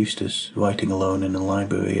later, Eustace, writing alone in the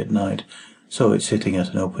library at night, saw it sitting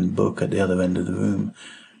at an open book at the other end of the room.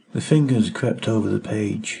 The fingers crept over the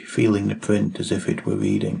page, feeling the print as if it were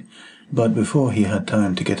reading, but before he had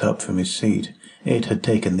time to get up from his seat, it had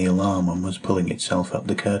taken the alarm and was pulling itself up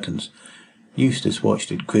the curtains. Eustace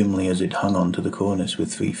watched it grimly as it hung on to the cornice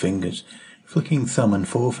with 3 fingers, flicking thumb and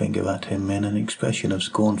forefinger at him in an expression of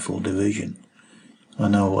scornful derision. "I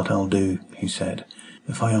know what I'll do," he said.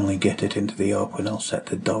 "If I only get it into the open, I'll set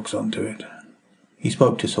the dogs onto it." He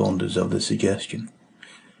spoke to Saunders of the suggestion.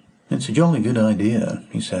 "It's a jolly good idea,"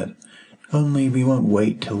 he said. "Only we won't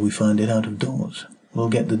wait till we find it out of doors. We'll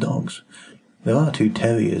get the dogs. There are 2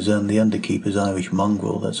 terriers and the underkeeper's Irish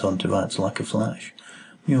mongrel that's on to rats like a flash.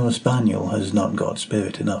 Your spaniel has not got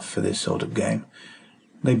spirit enough for this sort of game."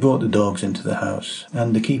 They brought the dogs into the house,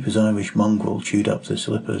 and the keeper's Irish mongrel chewed up the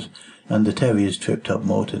slippers, and the terriers tripped up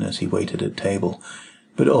Morton as he waited at table,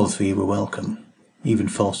 but all 3 were welcome. Even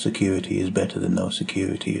false security is better than no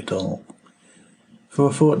security at all. For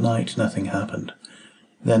a fortnight nothing happened.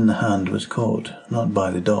 Then the hand was caught, not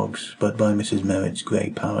by the dogs, but by Mrs. Merritt's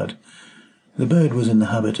grey parrot. The bird was in the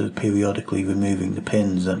habit of periodically removing the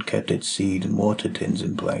pins that kept its seed and water tins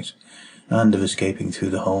in place, and of escaping through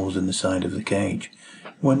the holes in the side of the cage.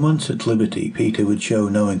 When once at liberty, Peter would show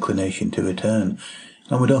no inclination to return,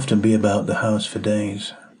 and would often be about the house for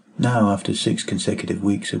days. Now, after 6 consecutive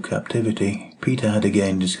weeks of captivity, Peter had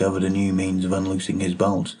again discovered a new means of unloosing his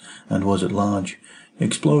bolts, and was at large,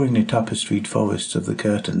 exploring the tapestried forests of the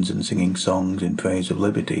curtains and singing songs in praise of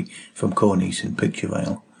liberty from cornice and picture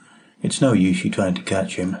rail. "It's no use you trying to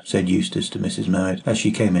catch him," said Eustace to Mrs. Merritt, as she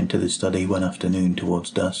came into the study one afternoon towards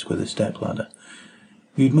dusk with a step-ladder.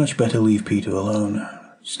 "You'd much better leave Peter alone.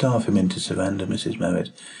 Starve him into surrender, Mrs.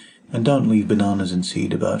 Merritt, and don't leave bananas and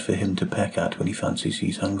seed about for him to peck at when he fancies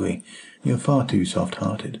he's hungry. You're far too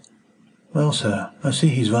soft-hearted." "Well, sir, I see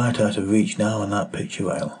he's right out of reach now on that picture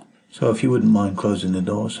rail. So if you wouldn't mind closing the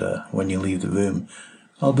door, sir, when you leave the room,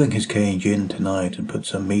 I'll bring his cage in tonight and put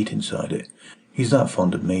some meat inside it. He's that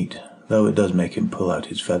fond of meat, though it does make him pull out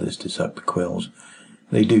his feathers to suck the quills.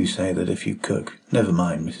 They do say that if you cook—" "Never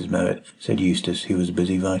mind, Mrs. Merritt," said Eustace, who was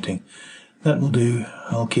busy writing. "That will do.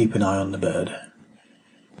 I'll keep an eye on the bird."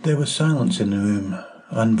 There was silence in the room,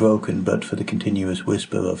 unbroken but for the continuous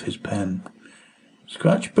whisper of his pen.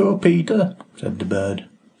 "Scratch poor Peter," said the bird.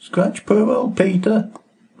 "Scratch poor old Peter."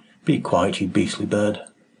 "Be quiet, you beastly bird."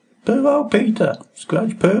 "Poor old Peter.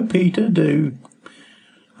 Scratch poor Peter, do."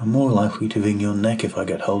 "I'm more likely to wring your neck if I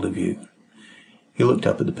get hold of you." He looked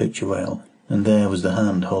up at the picture rail, and there was the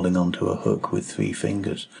hand holding on to a hook with 3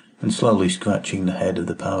 fingers, and slowly scratching the head of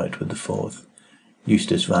the parrot with the 4th.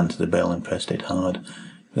 Eustace ran to the bell and pressed it hard.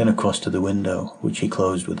 then across to the window, which he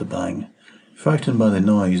closed with a bang. Frightened by the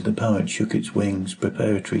noise, the parrot shook its wings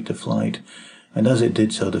preparatory to flight, and as it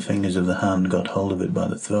did so the fingers of the hand got hold of it by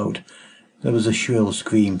the throat. There was a shrill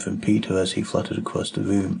scream from Peter as he fluttered across the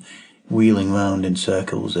room, wheeling round in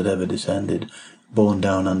circles that ever descended, borne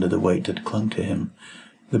down under the weight that clung to him.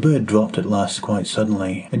 The bird dropped at last quite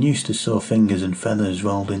suddenly, and Eustace saw fingers and feathers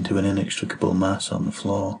rolled into an inextricable mass on the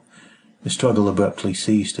floor. The struggle abruptly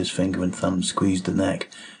ceased as finger and thumb squeezed the neck.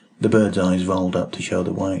 The bird's eyes rolled up to show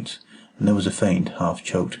the whites, and there was a faint,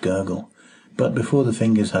 half-choked gurgle. But before the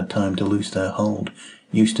fingers had time to loose their hold,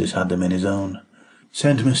 Eustace had them in his own.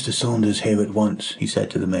 "Send Mr. Saunders here at once," he said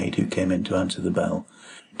to the maid who came in to answer the bell.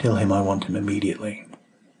 "Tell him I want him immediately."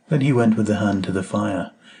 Then he went with the hand to the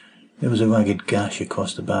fire. There was a ragged gash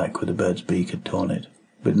across the back where the bird's beak had torn it,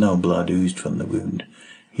 but no blood oozed from the wound.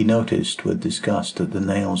 He noticed with disgust that the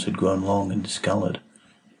nails had grown long and discoloured.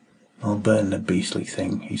 "I'll burn the beastly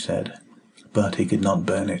thing," he said. But he could not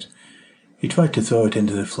burn it. He tried to throw it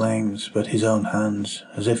into the flames, but his own hands,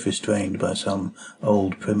 as if restrained by some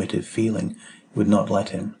old primitive feeling, would not let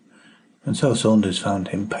him. And so Saunders found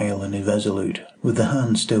him pale and irresolute, with the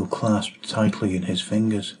hand still clasped tightly in his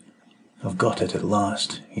fingers. "I've got it at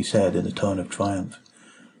last," he said in a tone of triumph.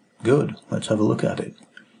 "Good, let's have a look at it."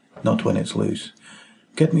 "Not when it's loose.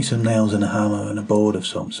 Get me some nails and a hammer and a board of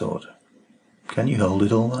some sort." "Can you hold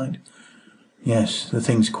it all right?" "Yes, the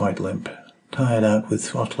thing's quite limp. Tired out with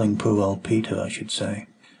throttling poor old Peter, I should say."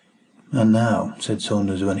 "And now," said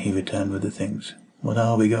Saunders when he returned with the things, "what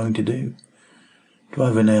are we going to do?"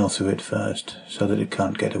 "Drive a nail through it first, so that it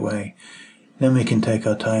can't get away. Then we can take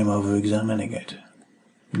our time over examining it."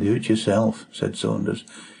 "Do it yourself," said Saunders.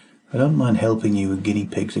 "I don't mind helping you with guinea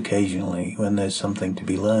pigs occasionally when there's something to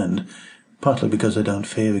be learned, partly because I don't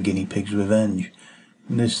fear a guinea pig's revenge.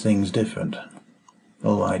 This thing's different."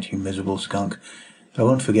 "All right, you miserable skunk. I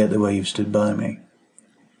won't forget the way you've stood by me."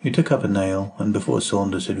 He took up a nail, and before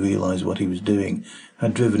Saunders had realised what he was doing,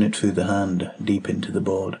 had driven it through the hand, deep into the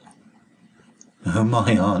board. "Oh,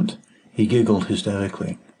 my aunt!" He giggled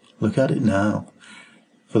hysterically. "Look at it now."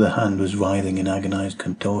 For the hand was writhing in agonised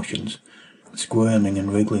contortions, squirming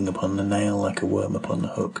and wriggling upon the nail like a worm upon the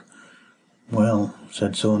hook. "Well,"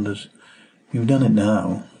 said Saunders, "you've done it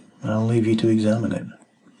now. I'll leave you to examine it."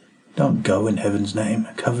 "Don't go, in heaven's name.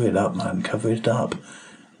 Cover it up, man, cover it up.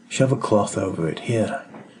 Shove a cloth over it, here."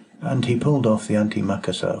 And he pulled off the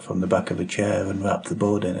antimacassar from the back of a chair and wrapped the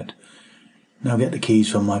board in it. "Now get the keys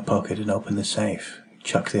from my pocket and open the safe.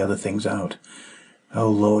 Chuck the other things out. Oh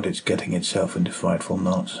Lord, it's getting itself into frightful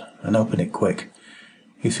knots. And open it quick."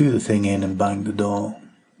 He threw the thing in and banged the door.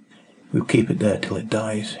 "We'll keep it there till it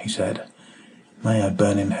dies," he said. "May I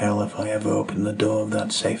burn in hell if I ever open the door of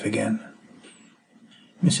that safe again."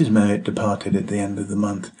 Mrs. Merritt departed at the end of the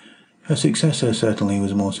month. Her successor certainly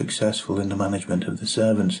was more successful in the management of the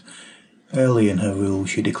servants. Early in her rule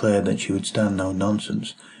she declared that she would stand no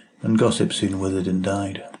nonsense, and gossip soon withered and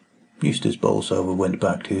died. Eustace Bolsover went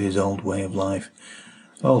back to his old way of life.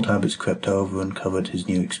 Old habits crept over and covered his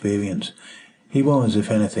new experience. He was,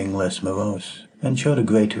 if anything, less morose, and showed a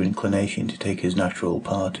greater inclination to take his natural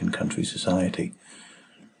part in country society.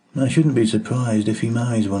 "I shouldn't be surprised if he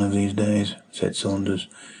marries one of these days," said Saunders.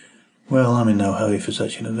 "Well, I'm in no hurry for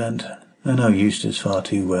such an event. I know Eustace far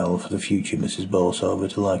too well for the future Mrs. Bolsover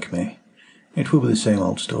to like me. It will be the same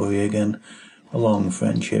old story again. A long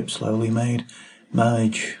friendship slowly made,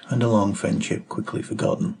 marriage, and a long friendship quickly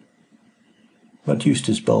forgotten." But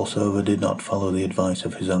Eustace Bolsover did not follow the advice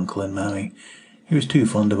of his uncle and marry. He was too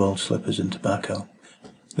fond of old slippers and tobacco.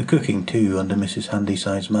 The cooking, too, under Mrs.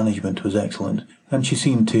 Handyside's management was excellent, and she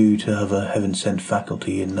seemed, too, to have a heaven-sent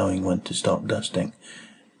faculty in knowing when to stop dusting.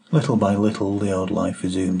 Little by little the old life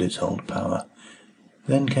resumed its old power.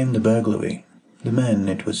 Then came the burglary. The men,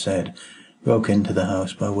 it was said, broke into the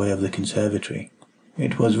house by way of the conservatory.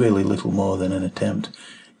 It was really little more than an attempt,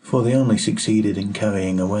 for they only succeeded in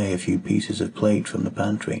carrying away a few pieces of plate from the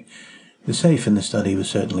pantry. The safe in the study was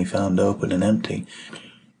certainly found open and empty,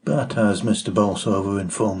 but as Mr. Bolsover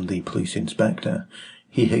informed the police inspector,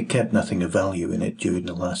 he had kept nothing of value in it during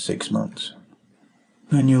the last 6 months.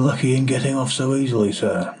 "Then you're lucky in getting off so easily,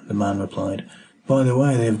 sir," the man replied. "By the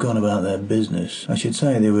way they have gone about their business, I should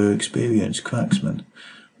say they were experienced cracksmen.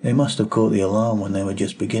 They must have caught the alarm when they were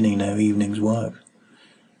just beginning their evening's work."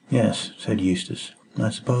 "Yes," said Eustace, "I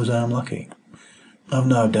suppose I am lucky." "I've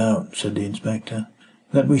no doubt," said the inspector,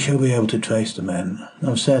 "that we shall be able to trace the men.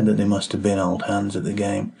 I've said that they must have been old hands at the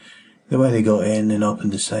game. The way they got in and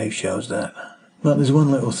opened the safe shows that. But there's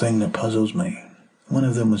one little thing that puzzles me. One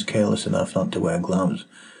of them was careless enough not to wear gloves,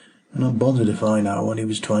 and I'm bothered if I know what he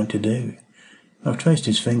was trying to do. I've traced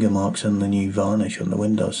his finger marks on the new varnish on the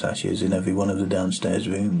window sashes in every one of the downstairs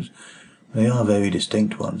rooms. They are very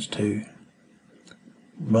distinct ones, too."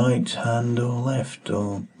 "Right hand or left,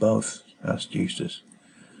 or both?" asked Eustace.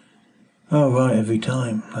 "Oh, right every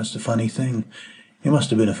time. That's the funny thing. He must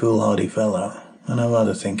have been a foolhardy fellow, and I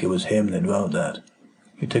rather think it was him that wrote that."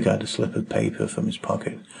 He took out a slip of paper from his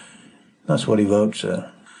pocket. "That's what he wrote,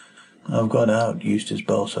 sir. I've got out Eustace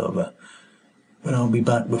Bolsover, but I'll be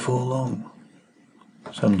back before long.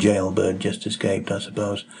 Some jailbird just escaped, I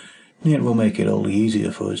suppose. It will make it all the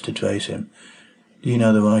easier for us to trace him. Do you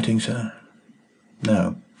know the writing, sir?"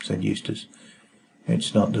 "No," said Eustace.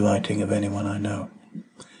 "It's not the writing of anyone I know."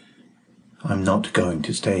 "I'm not going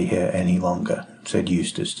to stay here any longer," said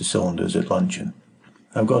Eustace to Saunders at luncheon.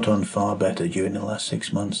 "I've got on far better during the last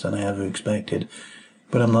 6 months than I ever expected,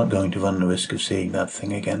 but I'm not going to run the risk of seeing that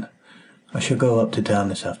thing again. I shall go up to town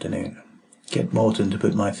this afternoon, get Morton to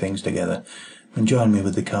put my things together, and join me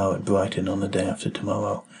with the car at Brighton on the day after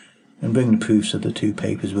tomorrow, and bring the proofs of the 2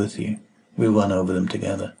 papers with you. We'll run over them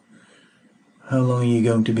together." "How long are you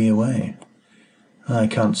going to be away?" "I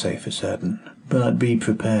can't say for certain, but I'd be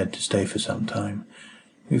prepared to stay for some time.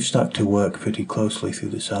 We've stuck to work pretty closely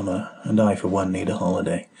through the summer, and I for one need a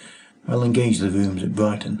holiday. I'll engage the rooms at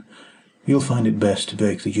Brighton. You'll find it best to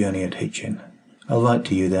break the journey at Hitchin. I'll write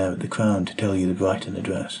to you there at the Crown to tell you the Brighton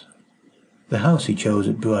address." The house he chose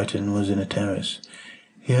at Brighton was in a terrace.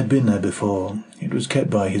 He had been there before. It was kept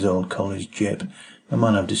by his old college gyp, a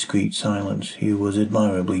man of discreet silence, who was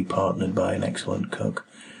admirably partnered by an excellent cook.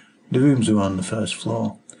 The rooms were on the first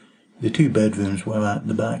floor. The 2 bedrooms were at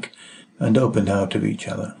the back, and opened out of each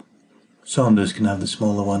other. "Saunders can have the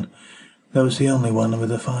smaller one, though it's the only one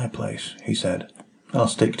with a fireplace," he said. "I'll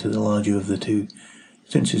stick to the larger of the 2,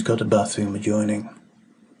 since it's got a bathroom adjoining.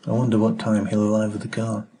 I wonder what time he'll arrive with the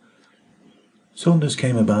car." Saunders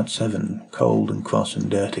came about 7, cold and cross and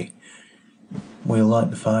dirty. "We'll light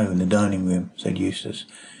the fire in the dining room," said Eustace,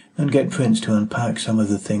 "and get Prince to unpack some of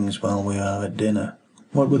the things while we are at dinner.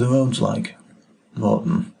 What were the roads like?"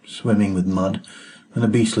 "Rotten, swimming with mud, and a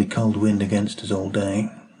beastly cold wind against us all day.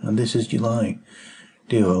 And this is July.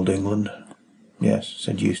 Dear old England." "Yes,"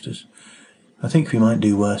 said Eustace. "I think we might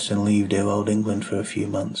do worse than leave dear old England for a few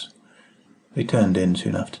months." They turned in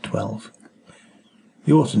soon after 12.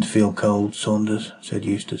 "You oughtn't to feel cold, Saunders," said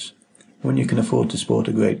Eustace, "when you can afford to sport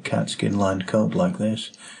a great catskin-lined coat like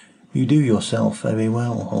this. You do yourself very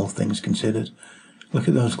well, all things considered. Look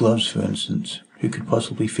at those gloves, for instance. Who could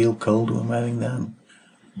possibly feel cold when wearing them?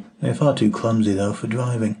 They're far too clumsy, though, for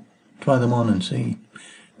driving. Try them on and see."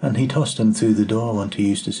 And he tossed them through the door onto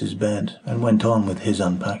Eustace's bed, and went on with his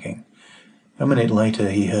unpacking. A minute later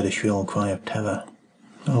he heard a shrill cry of terror.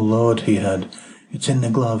 "Oh, Lord," he heard. "It's in the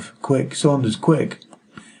glove. Quick, Saunders, quick!"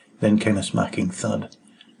 Then came a smacking thud.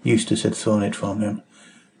 Eustace had thrown it from him.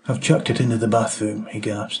 "I've chucked it into the bathroom," he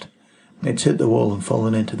gasped. "It's hit the wall and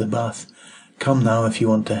fallen into the bath. Come now if you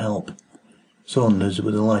want to help." Saunders,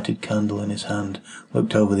 with a lighted candle in his hand,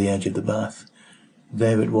 looked over the edge of the bath.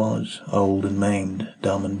 There it was, old and maimed,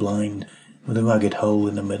 dumb and blind, with a ragged hole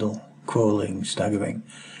in the middle, crawling, staggering,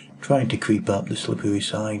 trying to creep up the slippery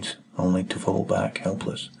sides, only to fall back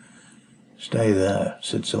helpless. "Stay there,"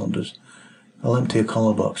 said Saunders. "I'll empty a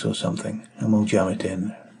collar box or something, and we'll jam it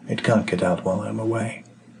in. It can't get out while I'm away."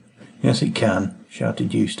 "Yes, it can,"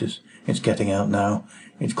 shouted Eustace. "It's getting out now.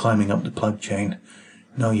 It's climbing up the plug chain.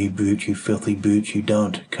 No, you brute, you filthy brute, you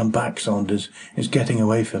don't. Come back, Saunders. It's getting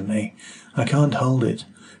away from me. I can't hold it.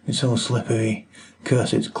 It's all slippery.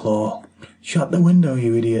 Curse its claw. Shut the window,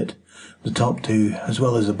 you idiot. The top too, as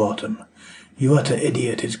well as the bottom. You utter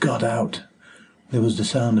idiot, it's got out." There was the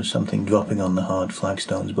sound of something dropping on the hard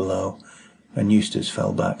flagstones below, and Eustace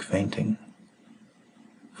fell back fainting.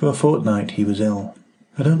 For a fortnight he was ill.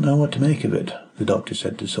 "I don't know what to make of it," the doctor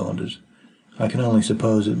said to Saunders. "I can only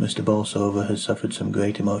suppose that Mr. Bolsover has suffered some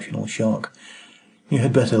great emotional shock. You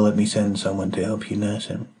had better let me send someone to help you nurse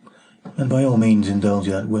him. And by all means indulge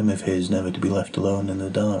that whim of his never to be left alone in the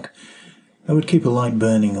dark. I would keep a light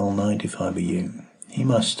burning all night if I were you. He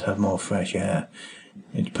must have more fresh air.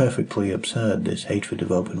 It's perfectly absurd, this hatred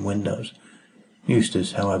of open windows."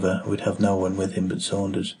 Eustace, however, would have no one with him but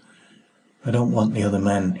Saunders. "I don't want the other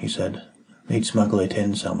men," he said. "They'd smuggle it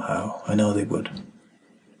in somehow. I know they would."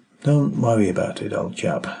 "Don't worry about it, old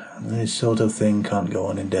chap. This sort of thing can't go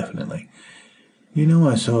on indefinitely. You know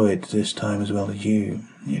I saw it this time as well as you.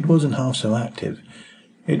 It wasn't half so active.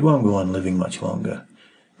 It won't go on living much longer,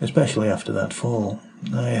 especially after that fall.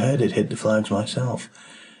 I heard it hit the flags myself.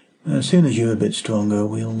 As soon as you're a bit stronger,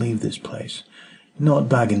 we'll leave this place. Not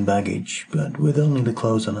bag and baggage, but with only the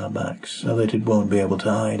clothes on our backs, so that it won't be able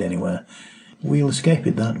to hide anywhere. We'll escape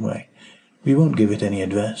it that way. We won't give it any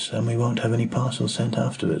address, and we won't have any parcels sent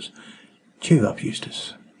after us. Cheer up,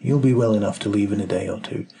 Eustace. You'll be well enough to leave in a day or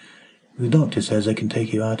two. The doctor says I can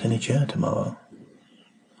take you out in a chair tomorrow."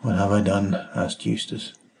 "What have I done?" asked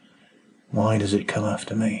Eustace. "Why does it come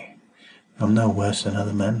after me? I'm no worse than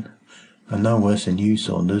other men. I'm no worse than you,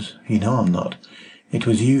 Saunders. You know I'm not. It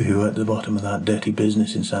was you who were at the bottom of that dirty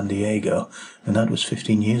business in San Diego, and that was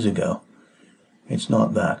 15 years ago." "It's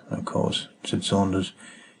not that, of course," said Saunders.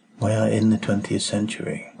 "We are in the 20th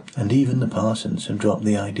century, and even the parsons have dropped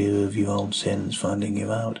the idea of your old sins finding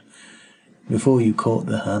you out. Before you caught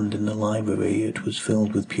the hand in the library, it was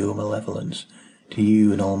filled with pure malevolence, to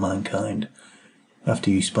you and all mankind.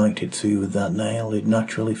 After you spiked it through with that nail, it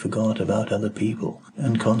naturally forgot about other people,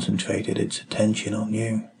 and concentrated its attention on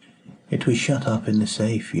you. It was shut up in the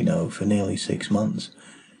safe, you know, for nearly 6 months.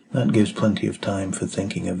 That gives plenty of time for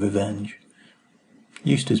thinking of revenge."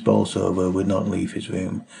 Eustace Bolsover would not leave his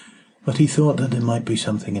room, but he thought that there might be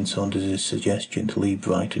something in Saunders's suggestion to leave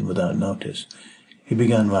Brighton without notice. He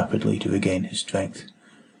began rapidly to regain his strength.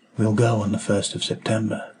 "We'll go on the 1st of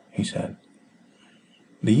September, he said.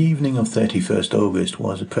 The evening of 31st August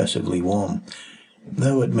was oppressively warm.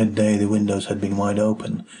 Though at midday the windows had been wide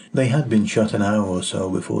open, they had been shut an hour or so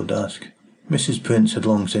before dusk. Mrs. Prince had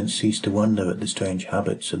long since ceased to wonder at the strange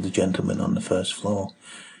habits of the gentlemen on the first floor.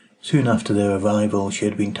 Soon after their arrival she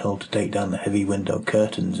had been told to take down the heavy window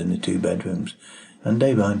curtains in the 2 bedrooms, and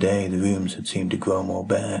day by day the rooms had seemed to grow more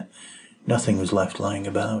bare. Nothing was left lying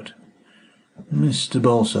about. "Mr.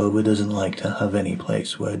 Bolsover doesn't like to have any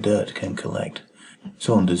place where dirt can collect,"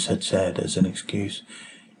 Saunders had said as an excuse.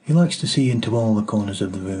 "He likes to see into all the corners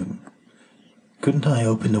of the room." "Couldn't I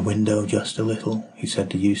open the window just a little?" he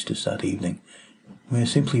said to Eustace that evening. "We're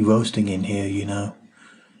simply roasting in here, you know."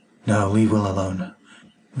 "No, leave well alone.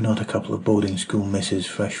 We're not a couple of boarding school misses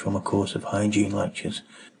fresh from a course of hygiene lectures.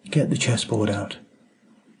 Get the chessboard out."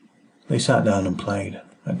 They sat down and played.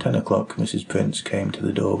 At 10 o'clock Mrs. Prince came to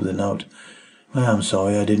the door with a note. "I am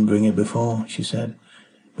sorry I didn't bring it before," she said,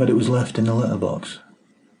 "but it was left in the letter box."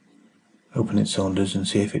 "Open it, Saunders, and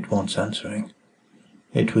see if it wants answering."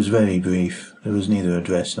 It was very brief. There was neither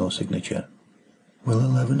address nor signature. "Will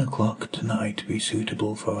 11 o'clock tonight be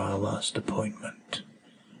suitable for our last appointment?"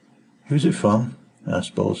 "Who's it from?"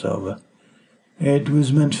 asked Bolsover. "It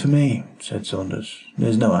was meant for me," said Saunders.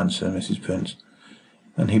 "There's no answer, Mrs. Prince."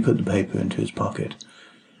 And he put the paper into his pocket.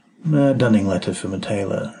 "A dunning letter from a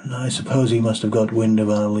tailor. I suppose he must have got wind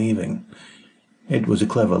of our leaving." It was a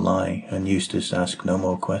clever lie, and Eustace asked no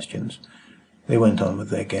more questions. They went on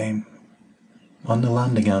with their game. On the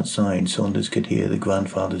landing outside, Saunders could hear the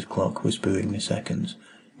grandfather's clock whispering the seconds,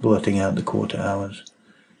 blurting out the quarter hours.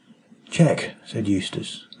 "Check," said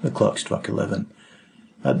Eustace. The clock struck 11.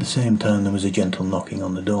 At the same time there was a gentle knocking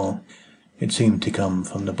on the door. It seemed to come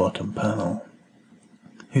from the bottom panel.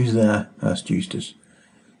 "Who's there?" asked Eustace.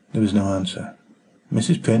 There was no answer.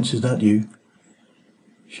 "Mrs. Prince, is that you?"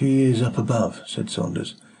 "She is up above," said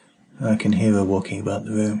Saunders. "I can hear her walking about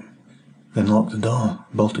the room." "Then lock the door.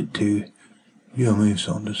 Bolt it too. Your move,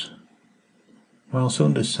 Saunders." While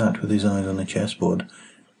Saunders sat with his eyes on the chessboard,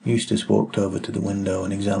 Eustace walked over to the window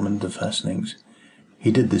and examined the fastenings.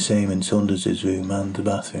 He did the same in Saunders's room and the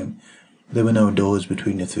bathroom. There were no doors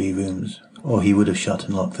between the 3 rooms, or he would have shut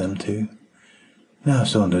and locked them too. "Now,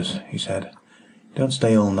 Saunders," he said, "don't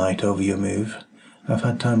stay all night over your move. I've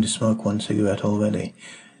had time to smoke 1 cigarette already.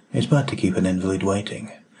 It's bad to keep an invalid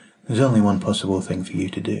waiting. There's only one possible thing for you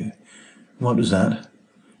to do." "What was that?"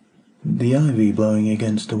 "The ivy blowing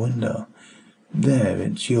against the window. There,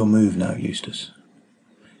 it's your move now, Eustace."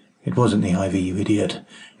 "It wasn't the ivy, you idiot.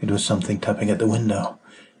 It was something tapping at the window."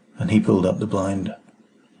 And he pulled up the blind.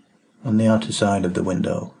 On the outer side of the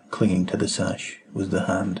window, clinging to the sash, was the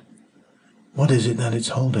hand. "What is it that it's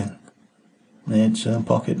holding?" "It's a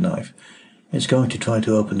pocket knife. It's going to try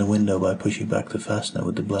to open the window by pushing back the fastener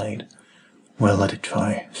with the blade." "Well, let it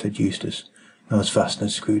try," said Eustace. "Those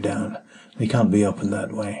fasteners screw down. They can't be opened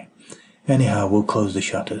that way. Anyhow, we'll close the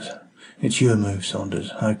shutters. It's your move,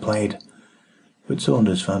 Saunders. I've played." But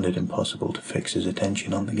Saunders found it impossible to fix his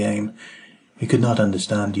attention on the game. He could not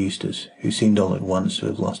understand Eustace, who seemed all at once to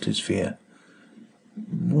have lost his fear.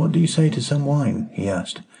 "What do you say to some wine?" he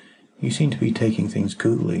asked. "You seem to be taking things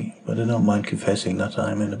coolly, but I don't mind confessing that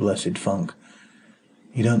I am in a blessed funk."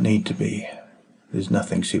 "You don't need to be. There's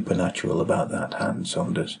nothing supernatural about that hand,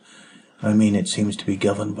 Saunders. I mean, it seems to be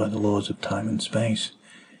governed by the laws of time and space.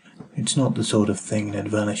 It's not the sort of thing that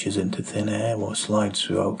vanishes into thin air or slides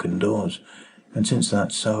through oaken doors, and since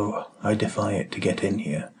that's so, I defy it to get in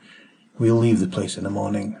here. We'll leave the place in the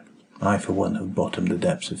morning. I, for one, have bottomed the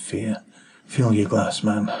depths of fear. Fill your glass,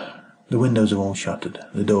 man. The windows are all shuttered.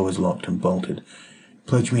 The door is locked and bolted.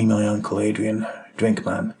 Pledge me my uncle, Adrian. Drink,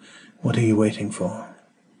 man. What are you waiting for?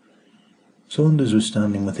 Saunders was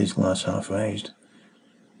standing with his glass half raised.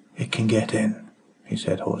 It can get in, he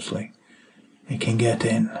said hoarsely. It can get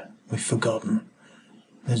in. We've forgotten.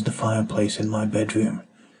 There's the fireplace in my bedroom.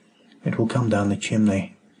 It will come down the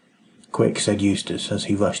chimney. Quick, said Eustace as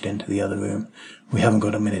he rushed into the other room. We haven't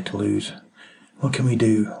got a minute to lose. What can we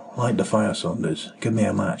do? Light the fire, Saunders. Give me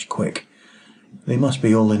a match, quick. They must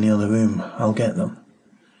be all in the other room. I'll get them.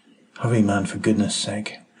 Hurry, man, for goodness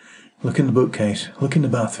sake. Look in the bookcase. Look in the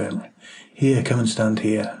bathroom. Here, come and stand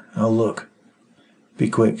here. I'll look. Be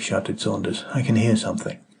quick, shouted Saunders. I can hear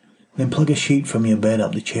something. Then plug a sheet from your bed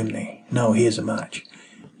up the chimney. No, here's a match.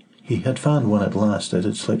 He had found one at last that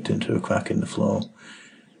had slipped into a crack in the floor.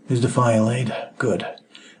 Is the fire laid? Good.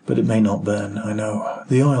 But it may not burn, I know.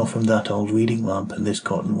 The oil from that old reading lamp and this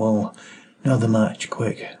cotton wool. Now the match,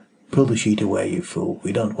 quick. Pull the sheet away, you fool.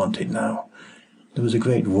 We don't want it now. There was a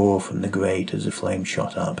great roar from the grate as the flame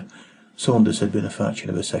shot up. Saunders had been a fraction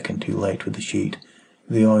of a second too late with the sheet.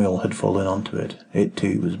 The oil had fallen onto it. It,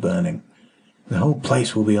 too, was burning. The whole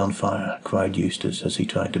place will be on fire, cried Eustace as he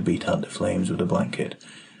tried to beat out the flames with a blanket.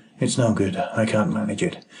 It's no good. I can't manage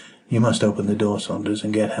it. You must open the door, Saunders,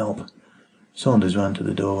 and get help. Saunders ran to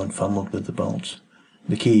the door and fumbled with the bolts.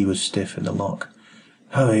 The key was stiff in the lock.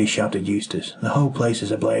 Hurry, shouted Eustace. The whole place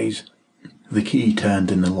is ablaze. The key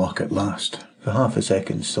turned in the lock at last. For half a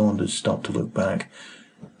second Saunders stopped to look back.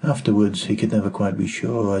 Afterwards he could never quite be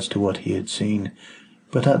sure as to what he had seen,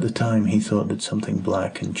 but at the time he thought that something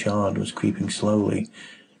black and charred was creeping slowly,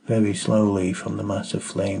 very slowly, from the mass of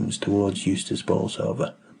flames towards Eustace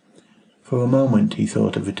Bolsover. For a moment he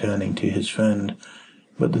thought of returning to his friend,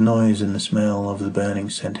 but the noise and the smell of the burning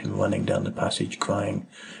sent him running down the passage, crying,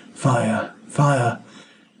 "Fire! Fire!"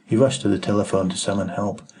 He rushed to the telephone to summon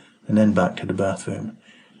help, and then back to the bathroom.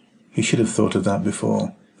 He should have thought of that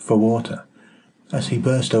before. For water. As he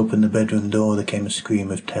burst open the bedroom door there came a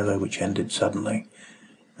scream of terror which ended suddenly,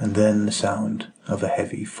 and then the sound of a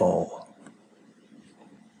heavy fall.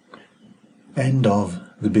 End of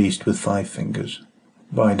The Beast with Five Fingers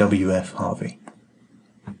by W.F. Harvey.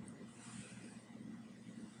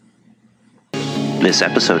 This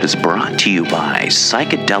episode is brought to you by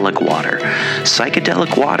Psychedelic Water.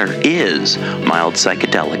 Psychedelic Water is mild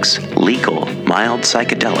psychedelics, legal mild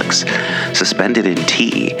psychedelics, suspended in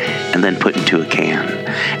tea and then put into a can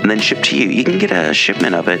and then shipped to you. You can get a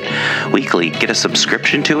shipment of it weekly, get a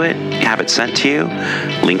subscription to it, have it sent to you.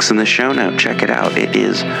 Links in the show note. Check it out. It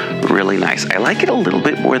is really nice. I like it a little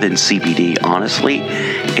bit more than CBD, honestly.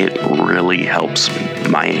 It really helps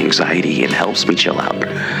my anxiety and helps me chill out.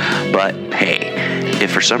 But hey,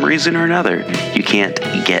 if for some reason or another you can't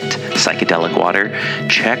get psychedelic water,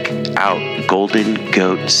 check out Golden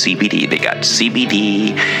Goat CBD. They got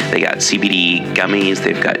CBD, they got CBD gummies,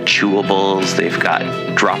 they've got chewables, they've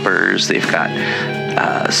got droppers, they've got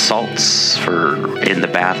salts for in the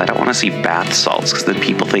bath. I don't want to see bath salts because then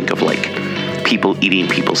people think of like people eating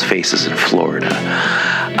people's faces in Florida.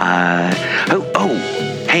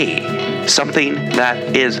 Hey, something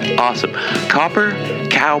that is awesome. Copper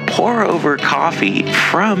Cow pour-over coffee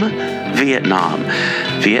from Vietnam.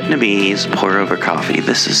 Vietnamese pour-over coffee.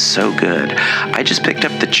 This is so good. I just picked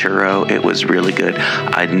up the churro. It was really good.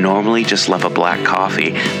 I normally just love a black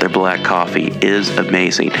coffee. Their black coffee is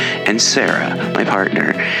amazing. And Sarah, my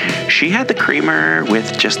partner, she had the creamer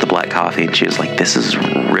with just the black coffee, and she was like, this is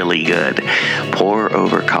really good.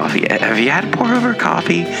 Pour-over coffee. Have you had pour-over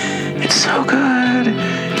coffee? It's so good.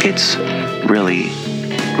 It's really,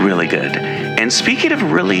 really good. And speaking of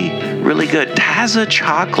really, really good, Taza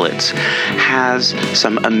Chocolates has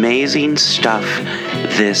some amazing stuff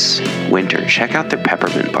this winter. Check out their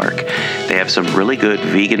peppermint bark. They have some really good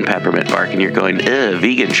vegan peppermint bark, and you're going,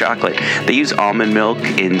 vegan chocolate. They use almond milk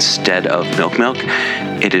instead of milk.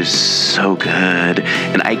 It is so good,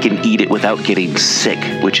 and I can eat it without getting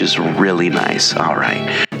sick, which is really nice. All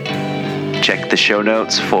right. Check the show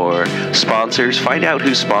notes for sponsors. Find out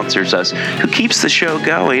who sponsors us, who keeps the show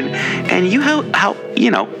going, and you help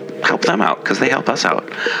them out because they help us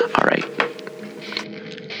out. All right.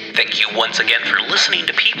 Thank you once again for listening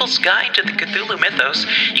to People's Guide to the Cthulhu Mythos.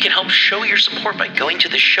 You can help show your support by going to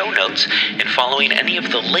the show notes and following any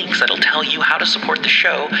of the links that'll tell you how to support the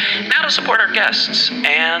show and how to support our guests.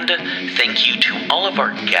 And thank you to all of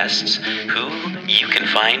our guests who you can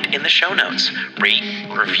find in the show notes. Rate,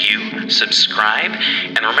 review, subscribe,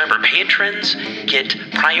 and remember, patrons get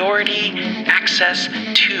priority access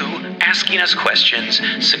to asking us questions,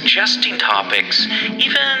 suggesting topics,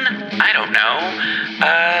 even,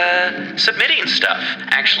 submitting stuff.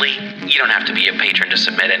 Actually, you don't have to be a patron to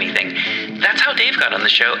submit anything. That's how Dave got on the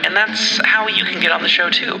show, and that's how you can get on the show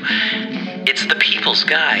too. It's the People's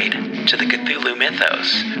Guide to the Cthulhu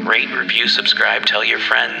Mythos. Rate, review, subscribe, tell your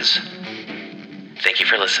friends. Thank you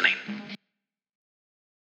for listening.